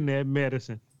testing that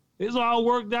medicine? It's all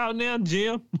worked out now,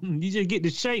 Jim. You just get the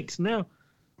shakes now.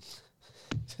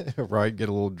 Right, get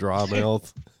a little dry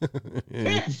mouth.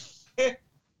 Yeah.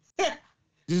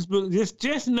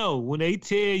 Just know when they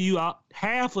tell you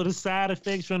half of the side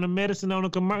effects from the medicine on a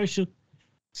commercial,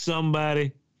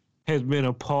 somebody has been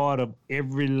a part of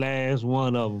every last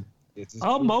one of them.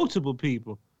 Or multiple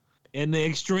people. And the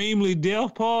extremely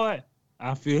deaf part,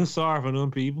 I feel sorry for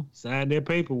them people. Sign their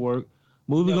paperwork.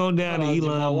 Moving on down to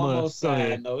Elon Musk.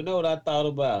 No, you know what I thought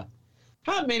about?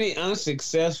 How many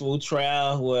unsuccessful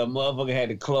trials where a motherfucker had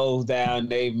to close down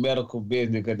their medical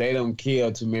business because they don't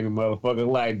kill too many motherfuckers?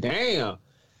 Like, damn.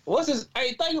 What's this?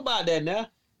 Hey, think about that now.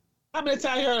 How many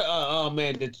times you heard, oh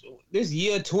man, this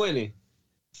year 20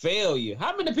 failure?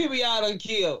 How many people y'all done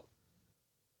killed?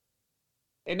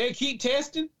 And they keep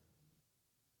testing?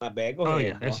 My bad. Go ahead.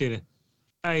 Yeah, that shit.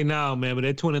 Hey, no, man, but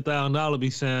that $20,000 be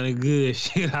sounding good.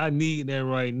 Shit, I need that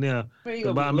right now.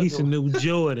 To buy me some new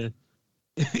Jordan.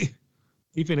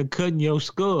 You finna cut in your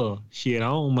skull. Shit, I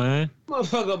don't mind.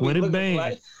 Motherfucker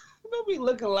be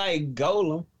looking like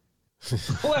Golem.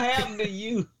 What happened to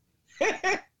you?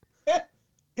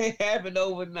 It happened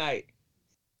overnight.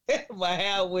 My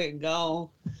hair went gone,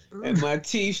 and my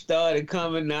teeth started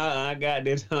coming out, and I got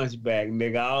this hunchback,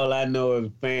 nigga. All I know is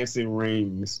fancy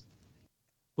rings.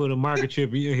 Put a market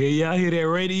trip in your head. Y'all hear that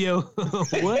radio?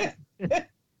 What?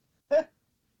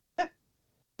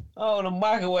 Oh, the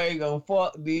microwave gonna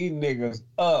fuck these niggas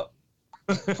up.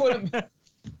 Put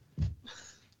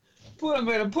them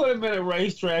in a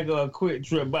racetrack or a quick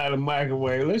trip by the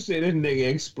microwave. Let's see this nigga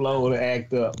explode and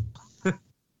act up.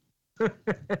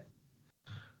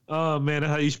 Oh, man,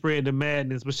 that's how you spread the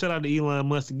madness. But shout out to Elon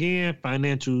Musk again,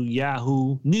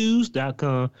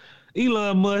 financialyahoonews.com.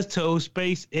 Elon Musk told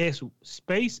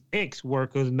SpaceX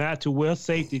workers not to wear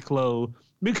safety clothes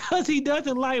because he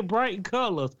doesn't like bright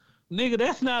colors. Nigga,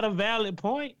 that's not a valid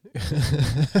point.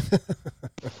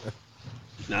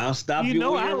 Now stop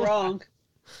you when you're wrong.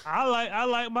 I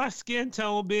like my skin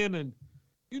tone being a,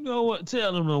 you know what?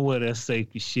 Tell them to wear that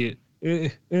safety shit.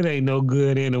 It ain't no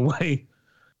good anyway.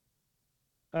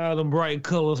 All them bright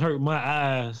colors hurt my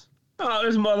eyes. Oh,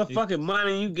 this motherfucking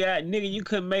money you got, nigga, you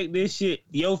couldn't make this shit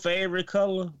your favorite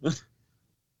color.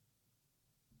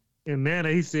 And then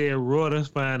he said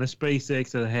Reuters found a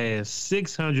SpaceX that has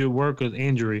 600 workers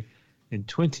injury in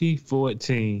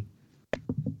 2014.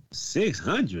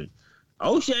 600?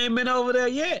 OSHA ain't been over there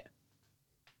yet.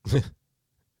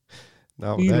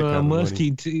 Not with that kind of Musk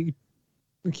money.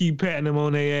 keep patting them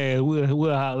on their ass.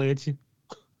 We'll holler at you.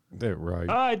 That right.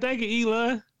 All right, thank you,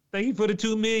 Elon. Thank you for the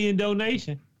 $2 million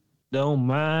donation. Don't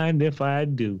mind if I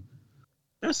do.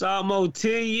 That's almost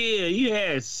 10 years. You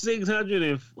had 600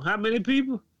 and how many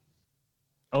people?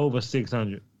 Over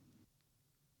 600.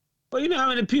 Well, you know how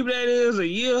many people that is a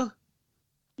year?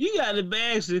 You got a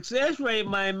bad success rate,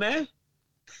 my man.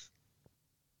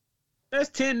 That's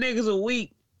 10 niggas a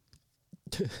week.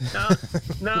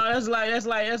 No, that's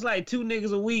like 2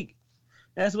 niggas a week.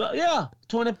 That's what,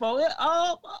 24. Yeah,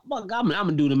 oh, I'm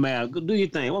gonna do the math. Do your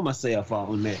thing. What myself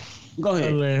on that? Go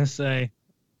ahead. Let's say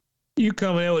you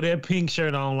coming in with that pink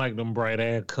shirt on like them bright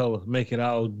ass colors, make it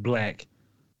all black.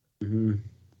 Mm-hmm.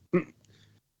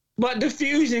 But the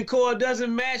fusion core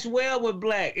doesn't match well with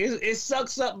black. It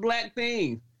sucks up black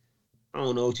things. I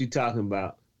don't know what you're talking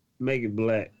about. Make it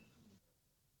black.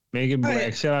 Make it black.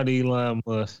 Hey. Shout out to Elon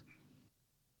Musk.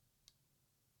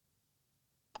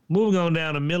 Moving on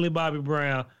down to Millie Bobby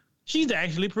Brown. She's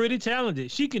actually pretty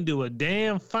talented. She can do a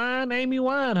damn fine Amy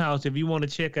Winehouse if you want to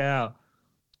check her out.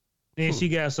 Then she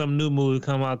got some new movie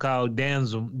come out called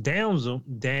Damsel, and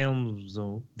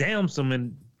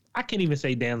I can't even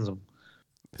say Damsel.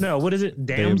 No, what is it?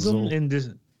 Damsel in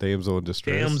Distress.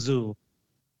 Damsel.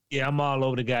 Yeah, I'm all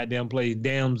over the goddamn place.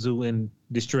 Damsel in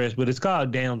Distress, but it's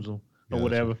called Damsel or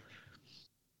whatever.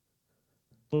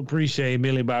 Appreciate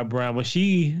Millie Bobby Brown, but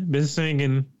she been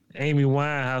singing Amy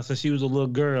Winehouse since she was a little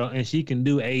girl, and she can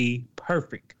do a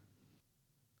perfect.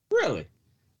 Really?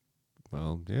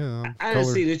 Well, yeah. I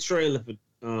didn't see the trailer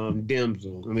for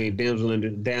Damsel. I mean, Damsel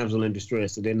in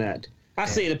Distress. So they're not. I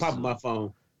see it pop on my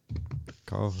phone.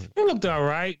 It looked all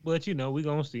right, but you know we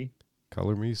gonna see.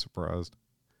 Color me surprised.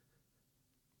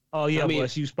 Oh yeah,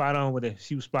 but she was spot on with it.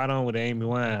 She was spot on with the Amy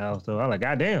Winehouse. So I was like,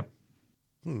 goddamn.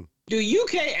 Do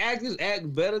UK actors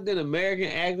act better than American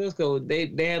actors because they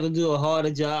have to do a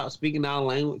harder job speaking our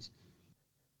language?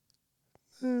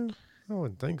 I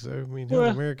wouldn't think so. I mean, how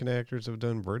American actors have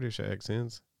done British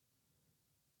accents?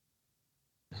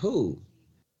 Who?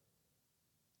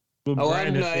 But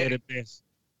Brandon said it best.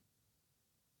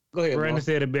 Go ahead, Brandon Mark.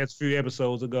 said it best few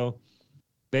episodes ago.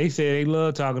 They say they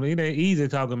love talking. It ain't easy to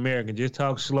talk American. Just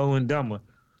talk slow and dumber.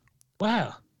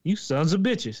 Wow, you sons of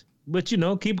bitches. But you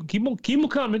know, keep them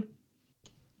coming.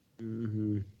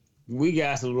 Mm-hmm. We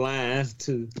got some lines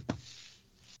too.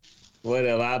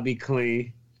 Whatever, I'll be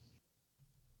clean.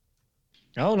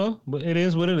 I don't know, but it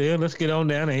is what it is. Let's get on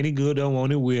down. Ain't it good? Don't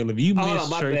want it will. If you Hold miss on,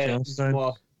 my church bad, on Sunday,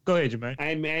 Jamal. go ahead, Jermaine.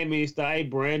 I mean to start. Hey,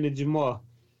 Brandon Jamal.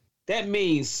 That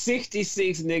means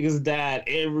 66 niggas died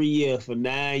every year for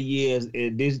 9 years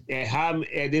at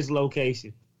this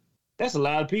location. That's a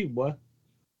lot of people, boy.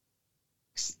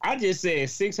 I just said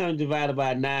 600 divided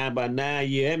by 9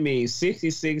 years. That means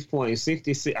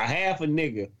 66.66, a half a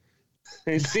nigga.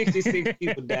 And 66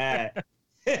 people died.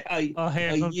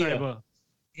 Had some type of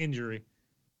injury.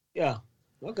 Yeah.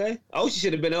 Okay. Oshie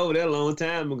should have been over there a long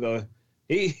time ago.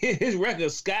 His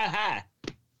record's sky high.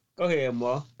 Go ahead,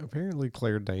 Ma. Apparently,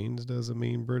 Claire Danes does a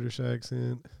mean British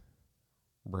accent.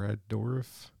 Brad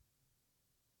Dourif.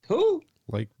 Who?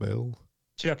 Lake Bell.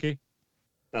 Chucky.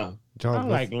 Oh. I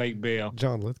like Lake Bell.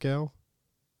 John Lithgow.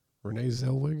 Renee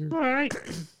Zellweger. All right.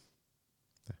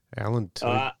 Alan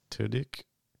Tudyk.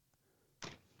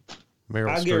 Meryl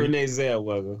I'll give Streep. Renee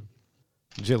Zellweger.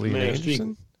 Gillian Meryl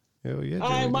Anderson. Hell yeah,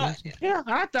 Gillian Anderson. Yeah,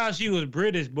 I thought she was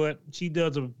British, but she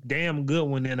does a damn good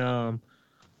one in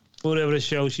whatever the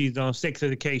show she's on, Sex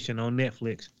Education on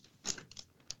Netflix.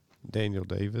 Daniel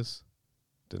Davis,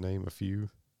 to name a few.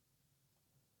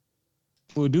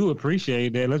 We do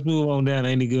appreciate that. Let's move on down.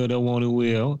 Ain't it good? Don't want it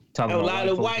will. A lot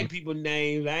of white people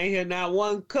names. I ain't hear not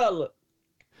one color.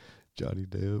 Johnny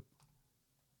Depp.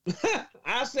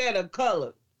 I said a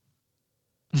color.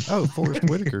 Oh, Forrest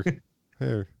Whitaker.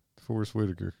 Here, Forrest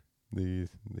Whitaker. The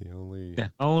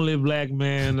only black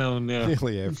man on there. the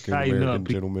only African American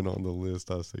gentleman on the list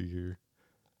I see here.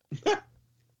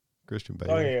 Christian Bale.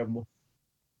 Go ahead, Mo.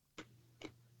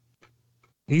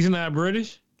 He's not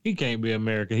British. He can't be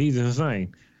American. He's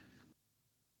insane.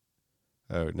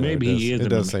 Oh no, maybe he is. It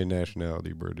does say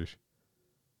nationality British,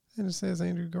 and it says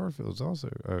Andrew Garfield's also.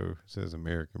 Oh, it says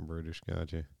American British.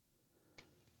 Gotcha.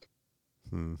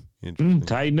 Interesting.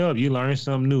 Tighten up. You learn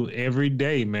something new every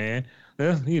day, man.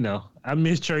 You know, I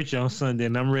miss church on Sunday,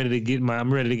 and I'm ready to get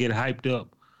hyped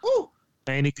up. Ooh.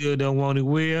 Ain't it good? Don't want it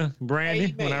will,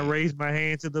 Brandon. Amen. When I raise my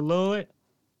hand to the Lord.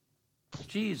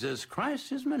 Jesus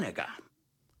Christ is my nigga.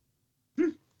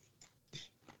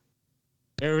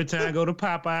 Every time I go to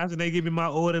Popeyes and they give me my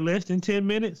order less than 10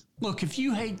 minutes. Look, if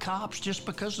you hate cops just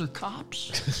because they're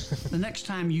cops, the next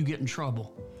time you get in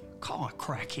trouble, call a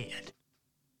crackhead.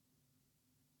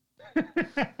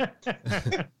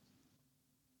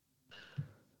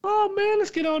 Oh, man,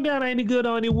 let's get on down. Ain't it good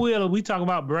on it will? We talking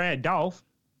about Brad Dourif.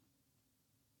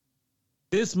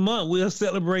 This month, we're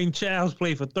celebrating Child's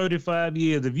Play for 35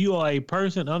 years. If you are a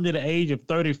person under the age of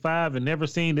 35 and never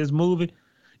seen this movie,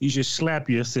 you should slap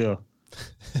yourself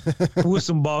with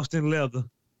some Boston leather.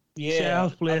 Yeah,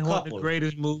 Child's Play is one of the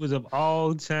greatest movies of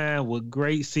all time with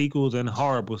great sequels and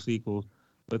horrible sequels.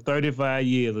 For 35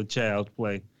 years of Child's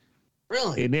Play.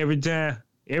 Really? And every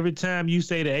time you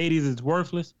say the 80s is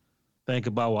worthless, think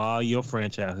about where all your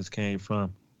franchises came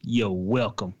from. You're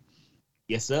welcome.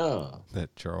 Yes, sir.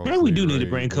 That Charles. Maybe we do need to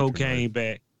bring cocaine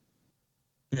back.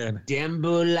 Yeah.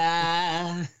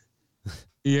 Dembula.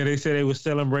 Yeah, they said they were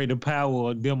celebrating the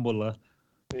power of Dembula.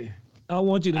 I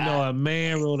want you to know a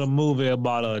man wrote a movie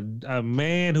about a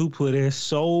man who put his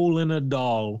soul in a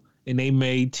doll, and they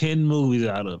made 10 movies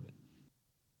out of it.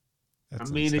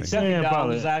 That's I mean, the insane. Chucky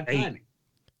doll is About iconic.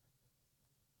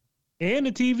 And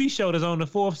the TV show that's on the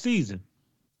 4th season.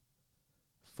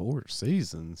 4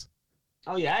 seasons.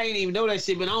 Oh yeah, I ain't even know that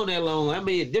shit been on that long. I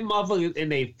mean, them motherfuckers in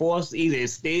their 4th season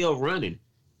is still running.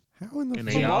 How in the And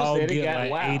fuck? they all said it get got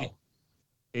like wild. 80.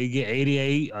 They get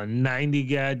 88 or 90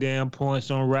 goddamn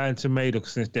points on Rotten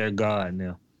Tomatoes since they're gone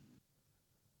now.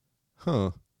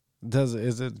 Huh? Did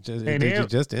you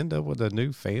just end up with a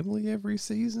new family every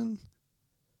season?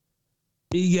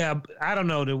 Yeah, I don't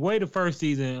know. The way the first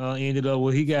season ended up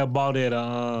was he got bought at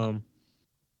a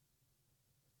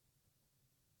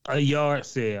yard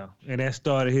sale, and that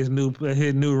started his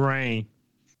new reign.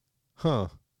 Huh?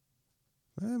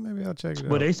 Maybe I'll check it out.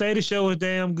 But they say the show is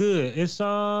damn good. It's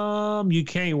you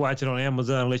can't watch it on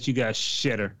Amazon unless you got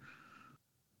Shudder.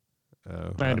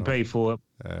 Oh, I had to pay for it.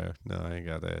 No, I ain't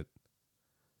got that.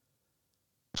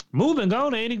 Moving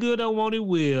on, ain't it good? Don't want it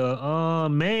will.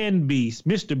 Man Beast,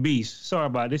 Mr. Beast. Sorry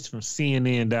about this from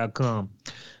CNN.com.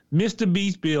 Mr.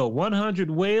 Beast built 100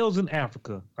 whales in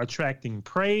Africa, attracting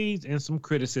praise and some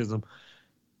criticism.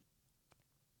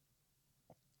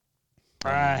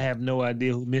 I have no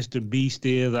idea who Mr. Beast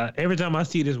is. Every time I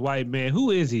see this white man, who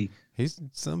is he? He's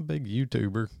some big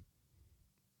YouTuber.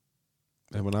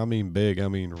 And when I mean big, I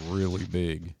mean really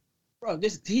big. Bro,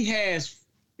 this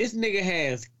nigga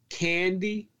has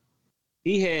candy.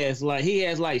 He has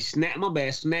like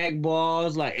snack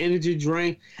bars, like energy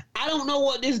drink. I don't know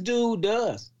what this dude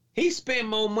does. He spent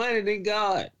more money than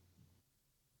God.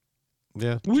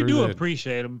 Yeah, We do that.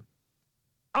 appreciate him.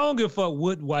 I don't give a fuck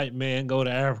what white man go to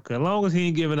Africa. As long as he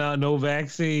ain't giving out no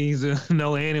vaccines or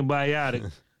no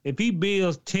antibiotics. If he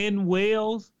builds 10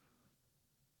 wells,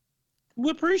 we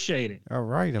appreciate it. All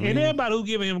right. I mean, And everybody who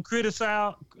giving him trying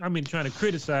to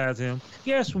criticize him,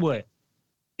 guess what?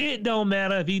 It don't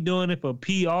matter if he doing it for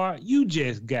PR. You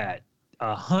just got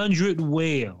 100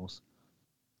 wells,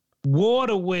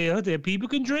 water wells that people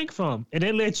can drink from. And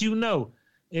they let you know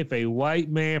if a white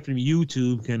man from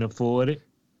YouTube can afford it,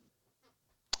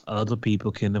 other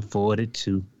people can afford it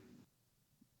too.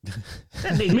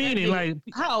 Meaning, like,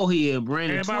 how old he is,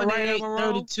 Brandon? Am I right? 28,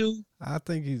 32? I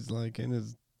think he's like in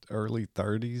his early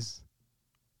 30s.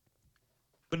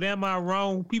 But am I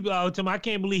wrong? People all the time, I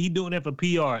can't believe he doing that for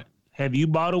PR. Have you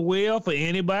bought a well for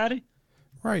anybody?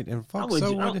 Right. And fuck,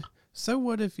 so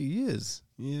what if he is?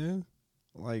 You know?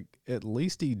 Like, at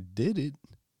least he did it.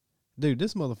 Dude,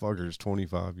 this motherfucker is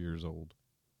 25 years old.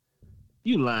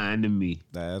 You lying to me.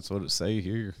 That's what it say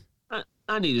here.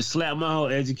 I need to slap my whole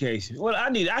education. Well,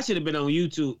 I should have been on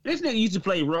YouTube. This nigga used to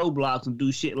play Roblox and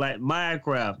do shit like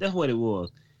Minecraft. That's what it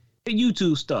was. A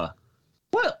YouTube star.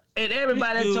 What? And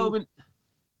everybody told me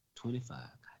 25.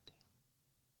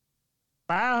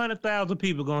 500,000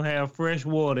 people gonna have fresh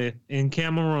water in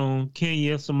Cameroon,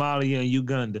 Kenya, Somalia, and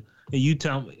Uganda. And you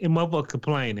tell me, and motherfucker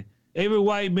complaining. Every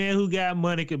white man who got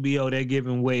money could be over there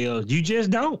giving wells. You just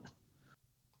don't.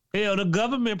 Hell, the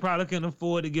government probably can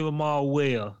afford to give them all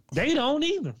well. They don't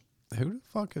either. Who the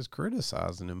fuck is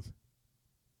criticizing him?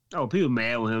 Oh, people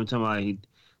mad with him talking about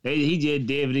he just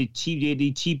did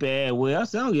the cheap ass well. I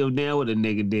said, I don't give a damn what a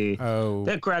nigga did. Oh.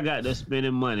 That crowd got there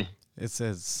spending money. It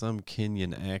says some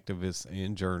Kenyan activist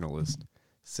and journalist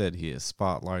said he has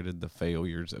spotlighted the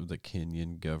failures of the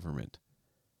Kenyan government.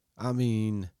 I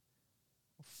mean,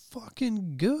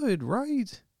 fucking good,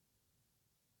 right?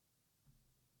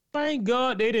 Thank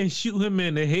God they didn't shoot him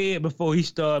in the head before he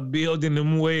started building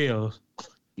them wells.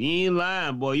 You ain't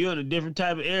lying, boy. You're in a different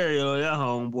type of area of that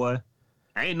home, boy.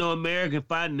 Ain't no American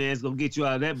finance gonna get you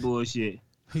out of that bullshit.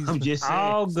 I'm just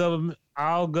saying.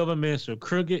 All governments are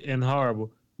crooked and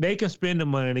horrible. They can spend the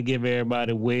money to give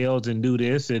everybody wells and do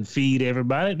this and feed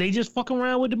everybody. They just fucking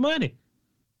around with the money.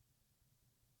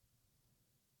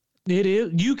 It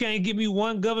is. You can't give me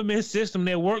one government system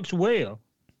that works well.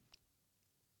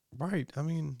 Right. I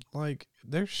mean, like,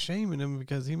 they're shaming him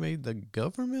because he made the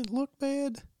government look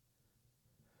bad.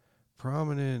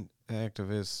 Prominent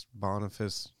activist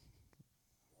Boniface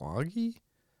Wagi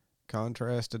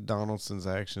contrasted Donaldson's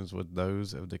actions with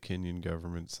those of the Kenyan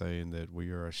government, saying that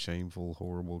we are a shameful,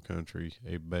 horrible country,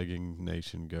 a begging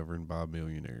nation governed by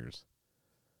millionaires.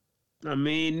 I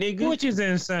mean, nigga. Which is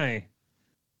insane.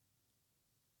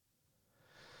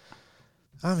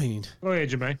 I mean. Go ahead,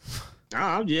 Jermaine.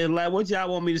 I'm just like, what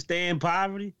y'all want me to stay in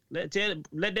poverty? Let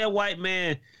that white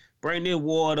man bring this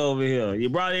water over here. You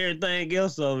brought everything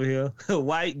else over here.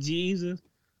 White Jesus.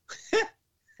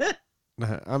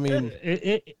 I mean,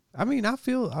 I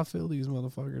feel these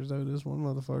motherfuckers though. This one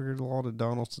motherfucker lauded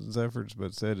Donaldson's efforts,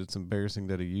 but said it's embarrassing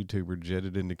that a YouTuber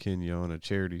jetted into Kenya on a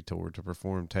charity tour to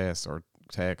perform tasks our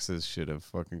taxes should have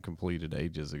fucking completed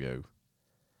ages ago.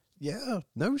 Yeah,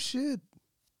 no shit.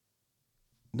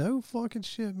 No fucking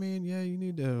shit, man. Yeah, you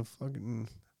need to fucking...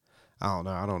 I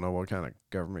don't know what kind of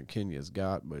government Kenya's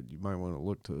got, but you might want to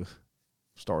look to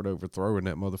start overthrowing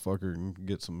that motherfucker and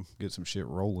get some shit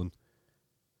rolling.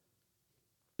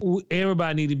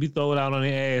 Everybody need to be thrown out on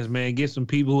their ass, man. Get some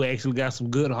people who actually got some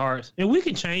good hearts, and we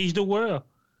can change the world.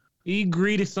 These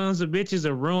greedy sons of bitches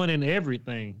are ruining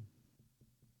everything.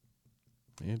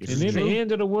 And in the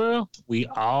end of the world, we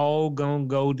all gonna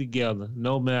go together.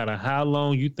 No matter how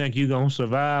long you think you're gonna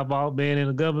survive all being in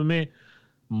the government,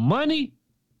 money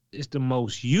is the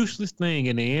most useless thing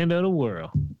in the end of the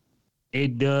world.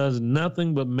 It does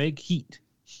nothing but make heat.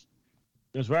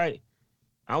 That's right.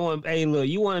 Hey, look,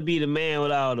 you want to be the man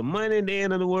with all the money at the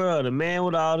end of the world, the man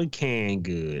with all the canned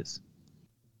goods.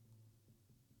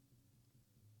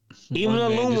 Even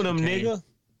aluminum, nigga.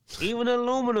 Even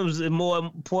aluminum is more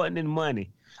important than money.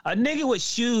 A nigga with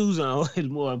shoes on is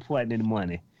more important than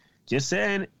money. Just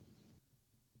saying.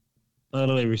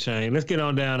 Let's get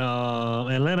on down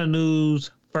to Atlanta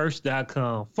News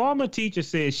First.com. Former teacher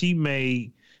said she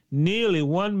made nearly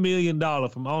 $1 million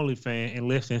from OnlyFans in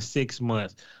less than 6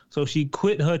 months. So she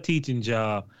quit her teaching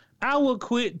job. I would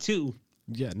quit too.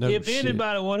 Yeah, no If shit.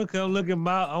 anybody want to come look at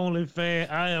my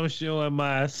OnlyFans, I am showing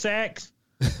my sacks,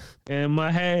 and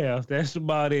my half. That's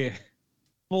about it.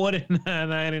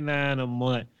 $49.99 a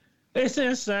month. It's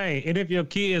insane. And if your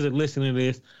kids are listening to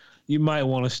this, you might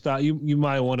want to stop. You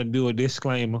might want to do a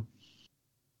disclaimer.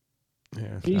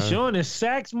 Yeah, He's showing his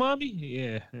sacks, mommy.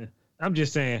 Yeah, I'm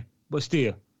just saying. But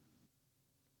still,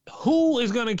 who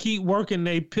is gonna keep working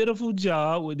a pitiful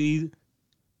job with these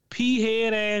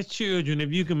pea-head ass children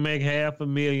if you can make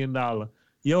 $500,000?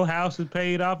 Your house is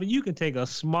paid off, and you can take a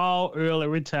small early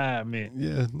retirement.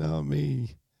 Yeah, not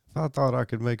me. If I thought I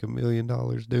could make $1 million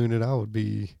doing it,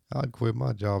 I'd quit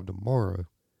my job tomorrow.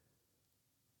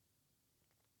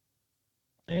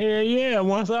 Yeah.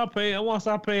 Once I pay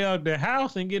out the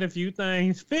house and get a few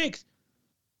things fixed,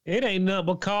 it ain't nothing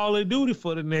but Call of Duty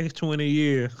for the next 20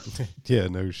 years. Yeah,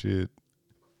 no shit.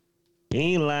 You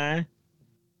ain't lying.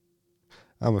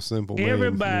 I'm a simple man.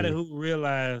 Everybody who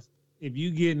realize if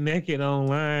you get naked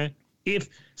online, the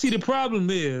problem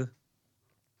is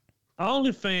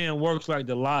OnlyFans works like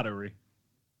the lottery.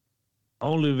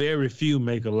 Only very few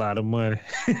make a lot of money.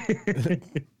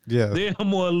 Yeah. There are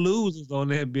more losers on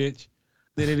that bitch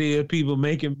than it is people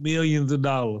making millions of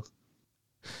dollars.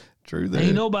 True that.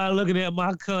 Ain't nobody looking at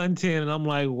my content and I'm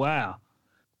like, wow.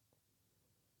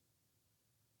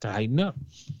 Tighten up.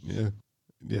 Yeah.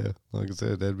 Yeah. Like I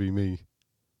said, that'd be me.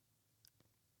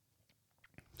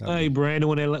 Hey, Brandon,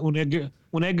 when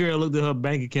that girl looked at her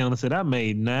bank account and said, I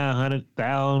made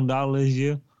 $900,000 a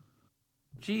year.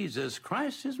 Jesus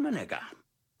Christ is my nigga.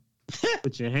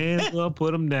 Put your hands up,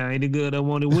 put them down. Ain't it good? I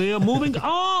want it. Well, moving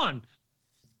on.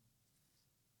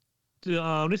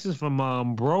 This is from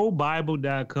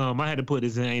brobible.com. I had to put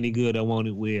this in. Ain't it good? I want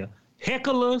it. Well,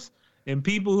 hecklers and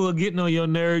people who are getting on your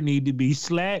nerve need to be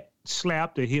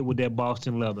slapped or hit with that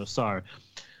Boston leather. Sorry.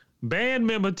 Band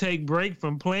member take break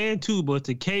from playing tuba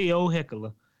to KO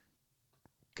heckler.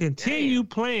 Continue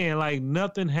playing like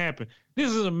nothing happened.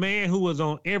 This is a man who was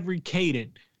on every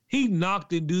cadence. He knocked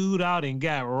the dude out and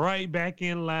got right back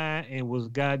in line and was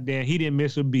goddamn. He didn't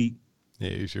miss a beat.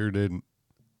 Yeah, he sure didn't.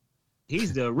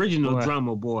 He's the original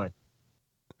drummer boy.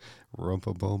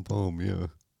 Rumpa-bum-bum, yeah.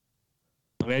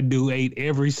 That dude ate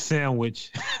every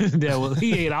sandwich.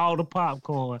 He ate all the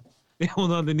popcorn that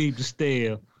was underneath the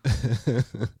stairs.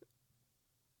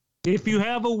 If you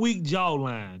have a weak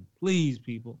jawline, please,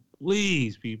 people.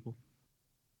 Some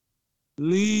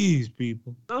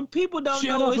people don't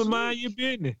know it's mind your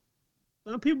business.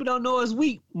 Some people don't know it's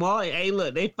weak. Well, hey,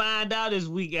 look, they find out it's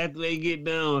weak after they get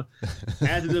done.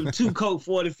 After them 2 Coke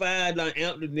 45 done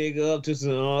amp the nigga up to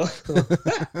some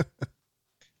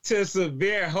to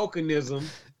severe hokenism.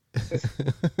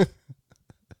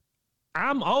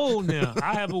 I'm old now.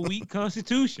 I have a weak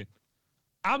constitution.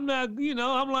 I'm not,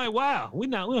 I'm like, wow, we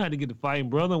don't have to get to fighting,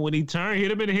 brother. When he turned,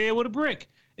 hit him in the head with a brick.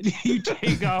 And you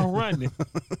take off running.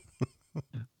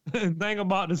 Think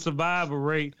about the survival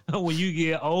rate when you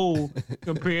get old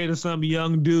compared to some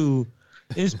young dude.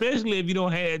 Especially if you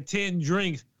don't have 10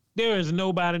 drinks. There is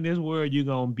nobody in this world you're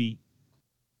going to beat.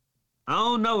 I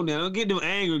don't know now. Don't get them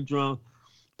angry drunk.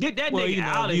 Get that nigga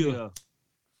out of here.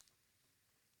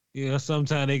 Yeah,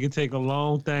 sometimes they can take a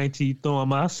long thing till you throw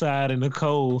them outside in the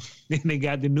cold. Then they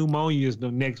got the pneumonias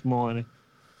the next morning.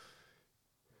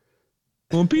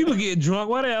 When people get drunk,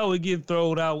 why they always get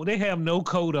thrown out? They have no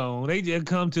coat on. They just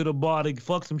come to the bar to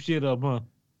fuck some shit up, huh?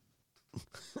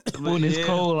 When it's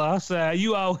cold outside,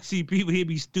 you always see people here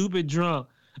be stupid drunk.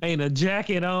 Ain't a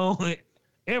jacket on.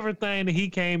 Everything that he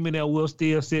came in there was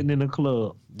still sitting in the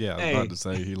club. Yeah, I was about to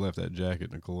say he left that jacket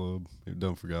in the club. He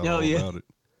done forgot all about it.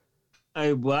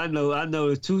 Hey, boy, I know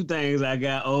there's 2 things I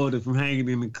got older from hanging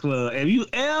in the club. Have you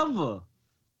ever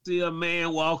see a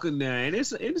man walking there, and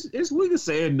it's we can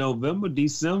say it's November,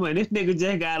 December, and this nigga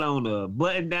just got on a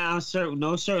button-down shirt with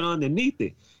no shirt underneath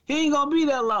it. He ain't gonna be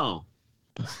that long.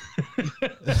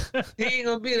 He ain't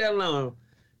gonna be that long.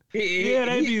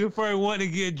 They be the first one to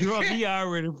get drunk. He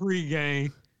already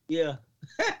pregame. Yeah.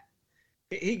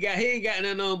 He ain't got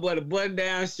nothing on but a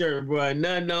button-down shirt, bro.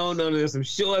 Nothing on, none some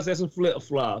shorts and some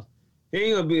flip-flops. He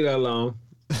ain't gonna be that long.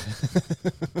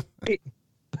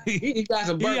 He got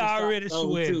some. He already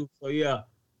sweating too. So yeah,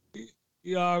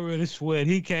 he already sweat.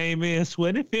 He came in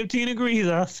sweating 15 degrees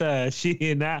outside.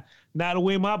 Shit, not the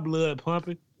way my blood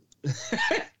pumping.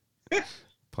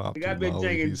 Pop. I been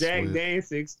drinking Jack Daniels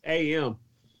 6 a.m.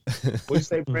 What you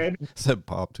say, Brandon? Said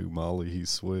pop to Molly. He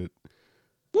sweat.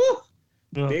 Woo!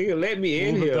 Nigga, let me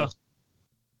in here.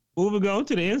 Moving on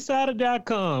to the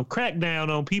insider.com. Crackdown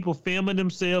on people filming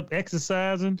themselves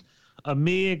exercising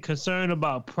amid concern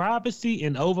about privacy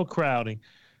and overcrowding.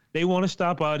 They want to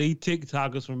stop all these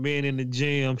TikTokers from being in the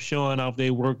gym showing off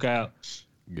their workout.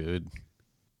 Good.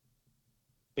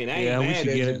 I ain't mad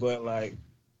at it, but like...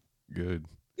 Good.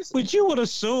 But you would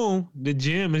assume the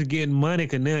gym is getting money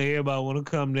because now everybody want to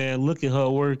come there and look at her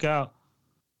work out.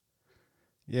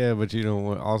 Yeah, but you don't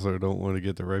want to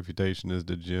get the reputation as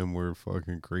the gym where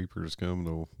fucking creepers come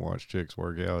to watch chicks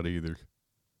work out either.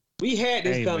 We had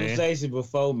this conversation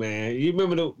before, man. You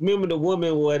remember the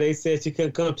woman where they said she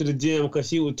couldn't come to the gym because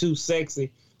she was too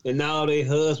sexy and now their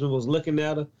husband was looking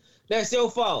at her? That's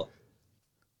your fault.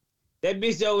 That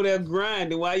bitch over there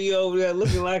grinding while you over there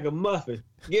looking like a muffin.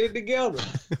 Get it together.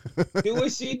 Do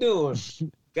what she doing.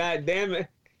 God damn it.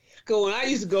 Because when I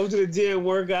used to go to the gym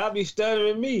workout, I'd be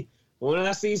stuttering me. When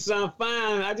I see something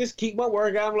fine, I just keep my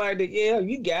workout. I'm like, yeah,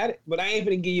 you got it. But I ain't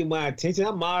finna give you my attention.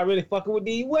 I'm already fucking with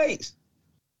these weights.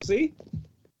 See?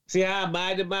 See how I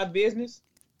minded my business?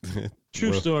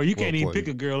 True story. You can't even pick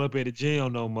a girl up at the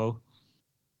gym no more.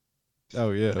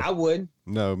 Oh, yeah. I wouldn't.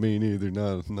 No, me neither.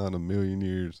 Not a million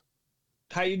years.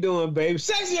 How you doing, baby?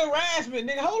 Sexual harassment,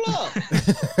 nigga. Hold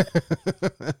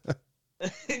up.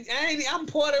 I'm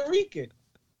Puerto Rican.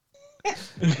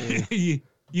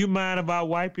 You mind if I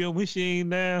wipe your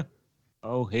machine down?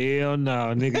 Oh, hell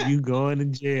no, nigga. You going to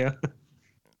jail.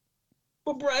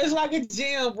 But, bro, it's like a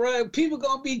gym, bro. People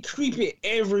gonna be creepy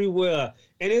everywhere.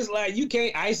 And it's like you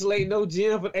can't isolate no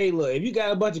gym. But, hey, look, if you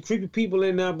got a bunch of creepy people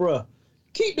in there, bro,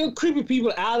 keep them creepy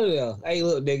people out of there. Hey,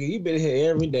 look, nigga, you been here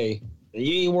every day. And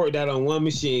you ain't worked out on one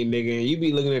machine, nigga, and you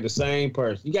be looking at the same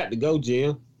person. You got to go,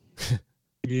 Jim.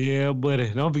 Yeah, buddy.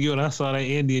 Don't forget when I saw that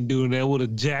Indian dude there with a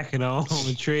jacket on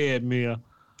the treadmill.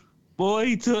 Boy,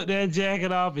 he took that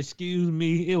jacket off. Excuse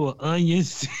me. It was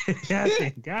onions. I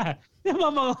said, God, that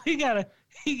mama, he got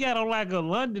on like a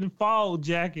London fall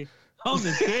jacket on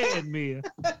the treadmill.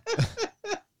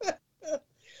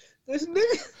 This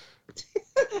nigga.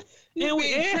 And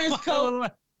we trench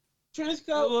coat. Trench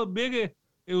coat. It was bigger.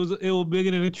 It was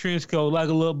bigger than a trench coat, like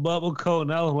a little bubble coat,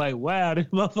 and I was like, "Wow, this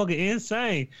motherfucker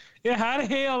insane." Yeah, how the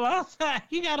hell outside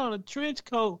he got on a trench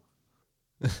coat?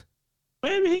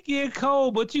 Maybe he get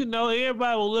cold, but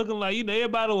everybody was looking like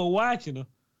everybody was watching him.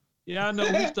 Yeah, I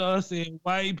know we started seeing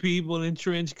white people in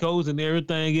trench coats and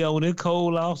everything else when it's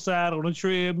cold outside on the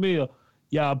treadmill.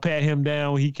 Y'all pat him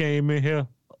down when he came in here.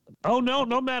 Oh no,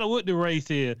 no matter what the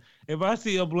race is. If I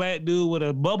see a black dude with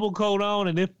a bubble coat on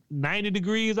and it's 90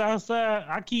 degrees outside,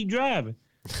 I keep driving.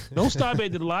 Don't stop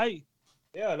at the light.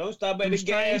 Yeah, don't stop at the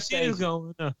gas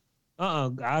station.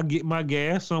 I'll get my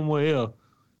gas somewhere else.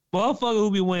 Motherfucker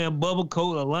who be wearing bubble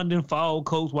coat or London fall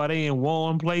coats while they in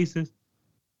warm places,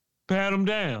 pat them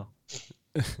down.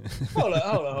 Hold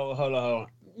on.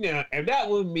 Yeah, if that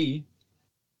was me,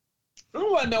 I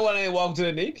don't want to know why they ain't walking to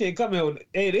the day. You can't come here with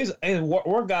this and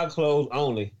workout clothes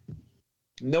only.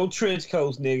 No trench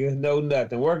coats, nigga. No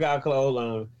nothing. Workout clothes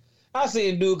only. I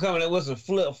seen a dude coming in with some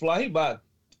flip flop. He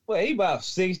about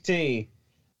 16.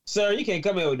 Sir, you can't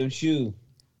come in with them shoes.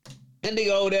 That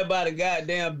nigga over there by the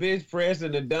goddamn bench press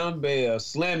and the dumbbell,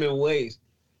 slamming weights.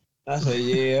 I said,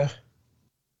 yeah.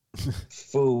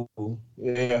 Fool.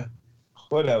 Yeah.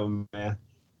 Whatever, man.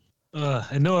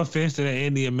 And no offense to that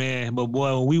Indian man, but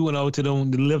boy, when we went over to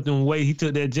them to lift them weight, he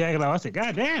took that jacket off. I said,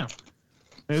 God damn.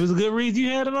 It was a good reason you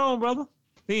had it on, brother.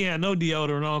 He had no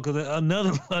deodorant on because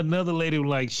another lady was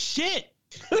like, shit.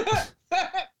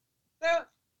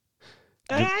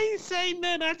 And I ain't saying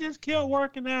nothing. I just kept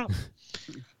working out.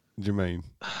 Jermaine,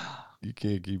 you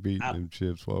can't keep eating them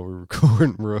chips while we're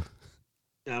recording, bro.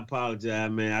 I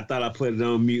apologize, man. I thought I put it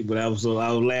on mute, but I was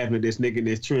laughing at this nigga in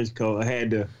this trench coat. I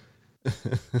had to.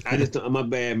 My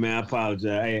bad, man. I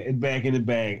apologize. Hey, it's back in the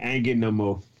bag. I ain't getting no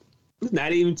more. It's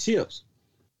not even chips.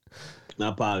 My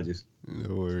apologies.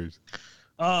 No worries.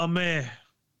 Oh, man.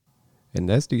 And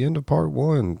that's the end of part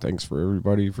 1. Thanks for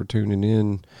everybody for tuning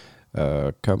in.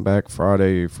 Come back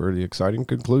Friday for the exciting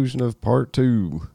conclusion of part 2.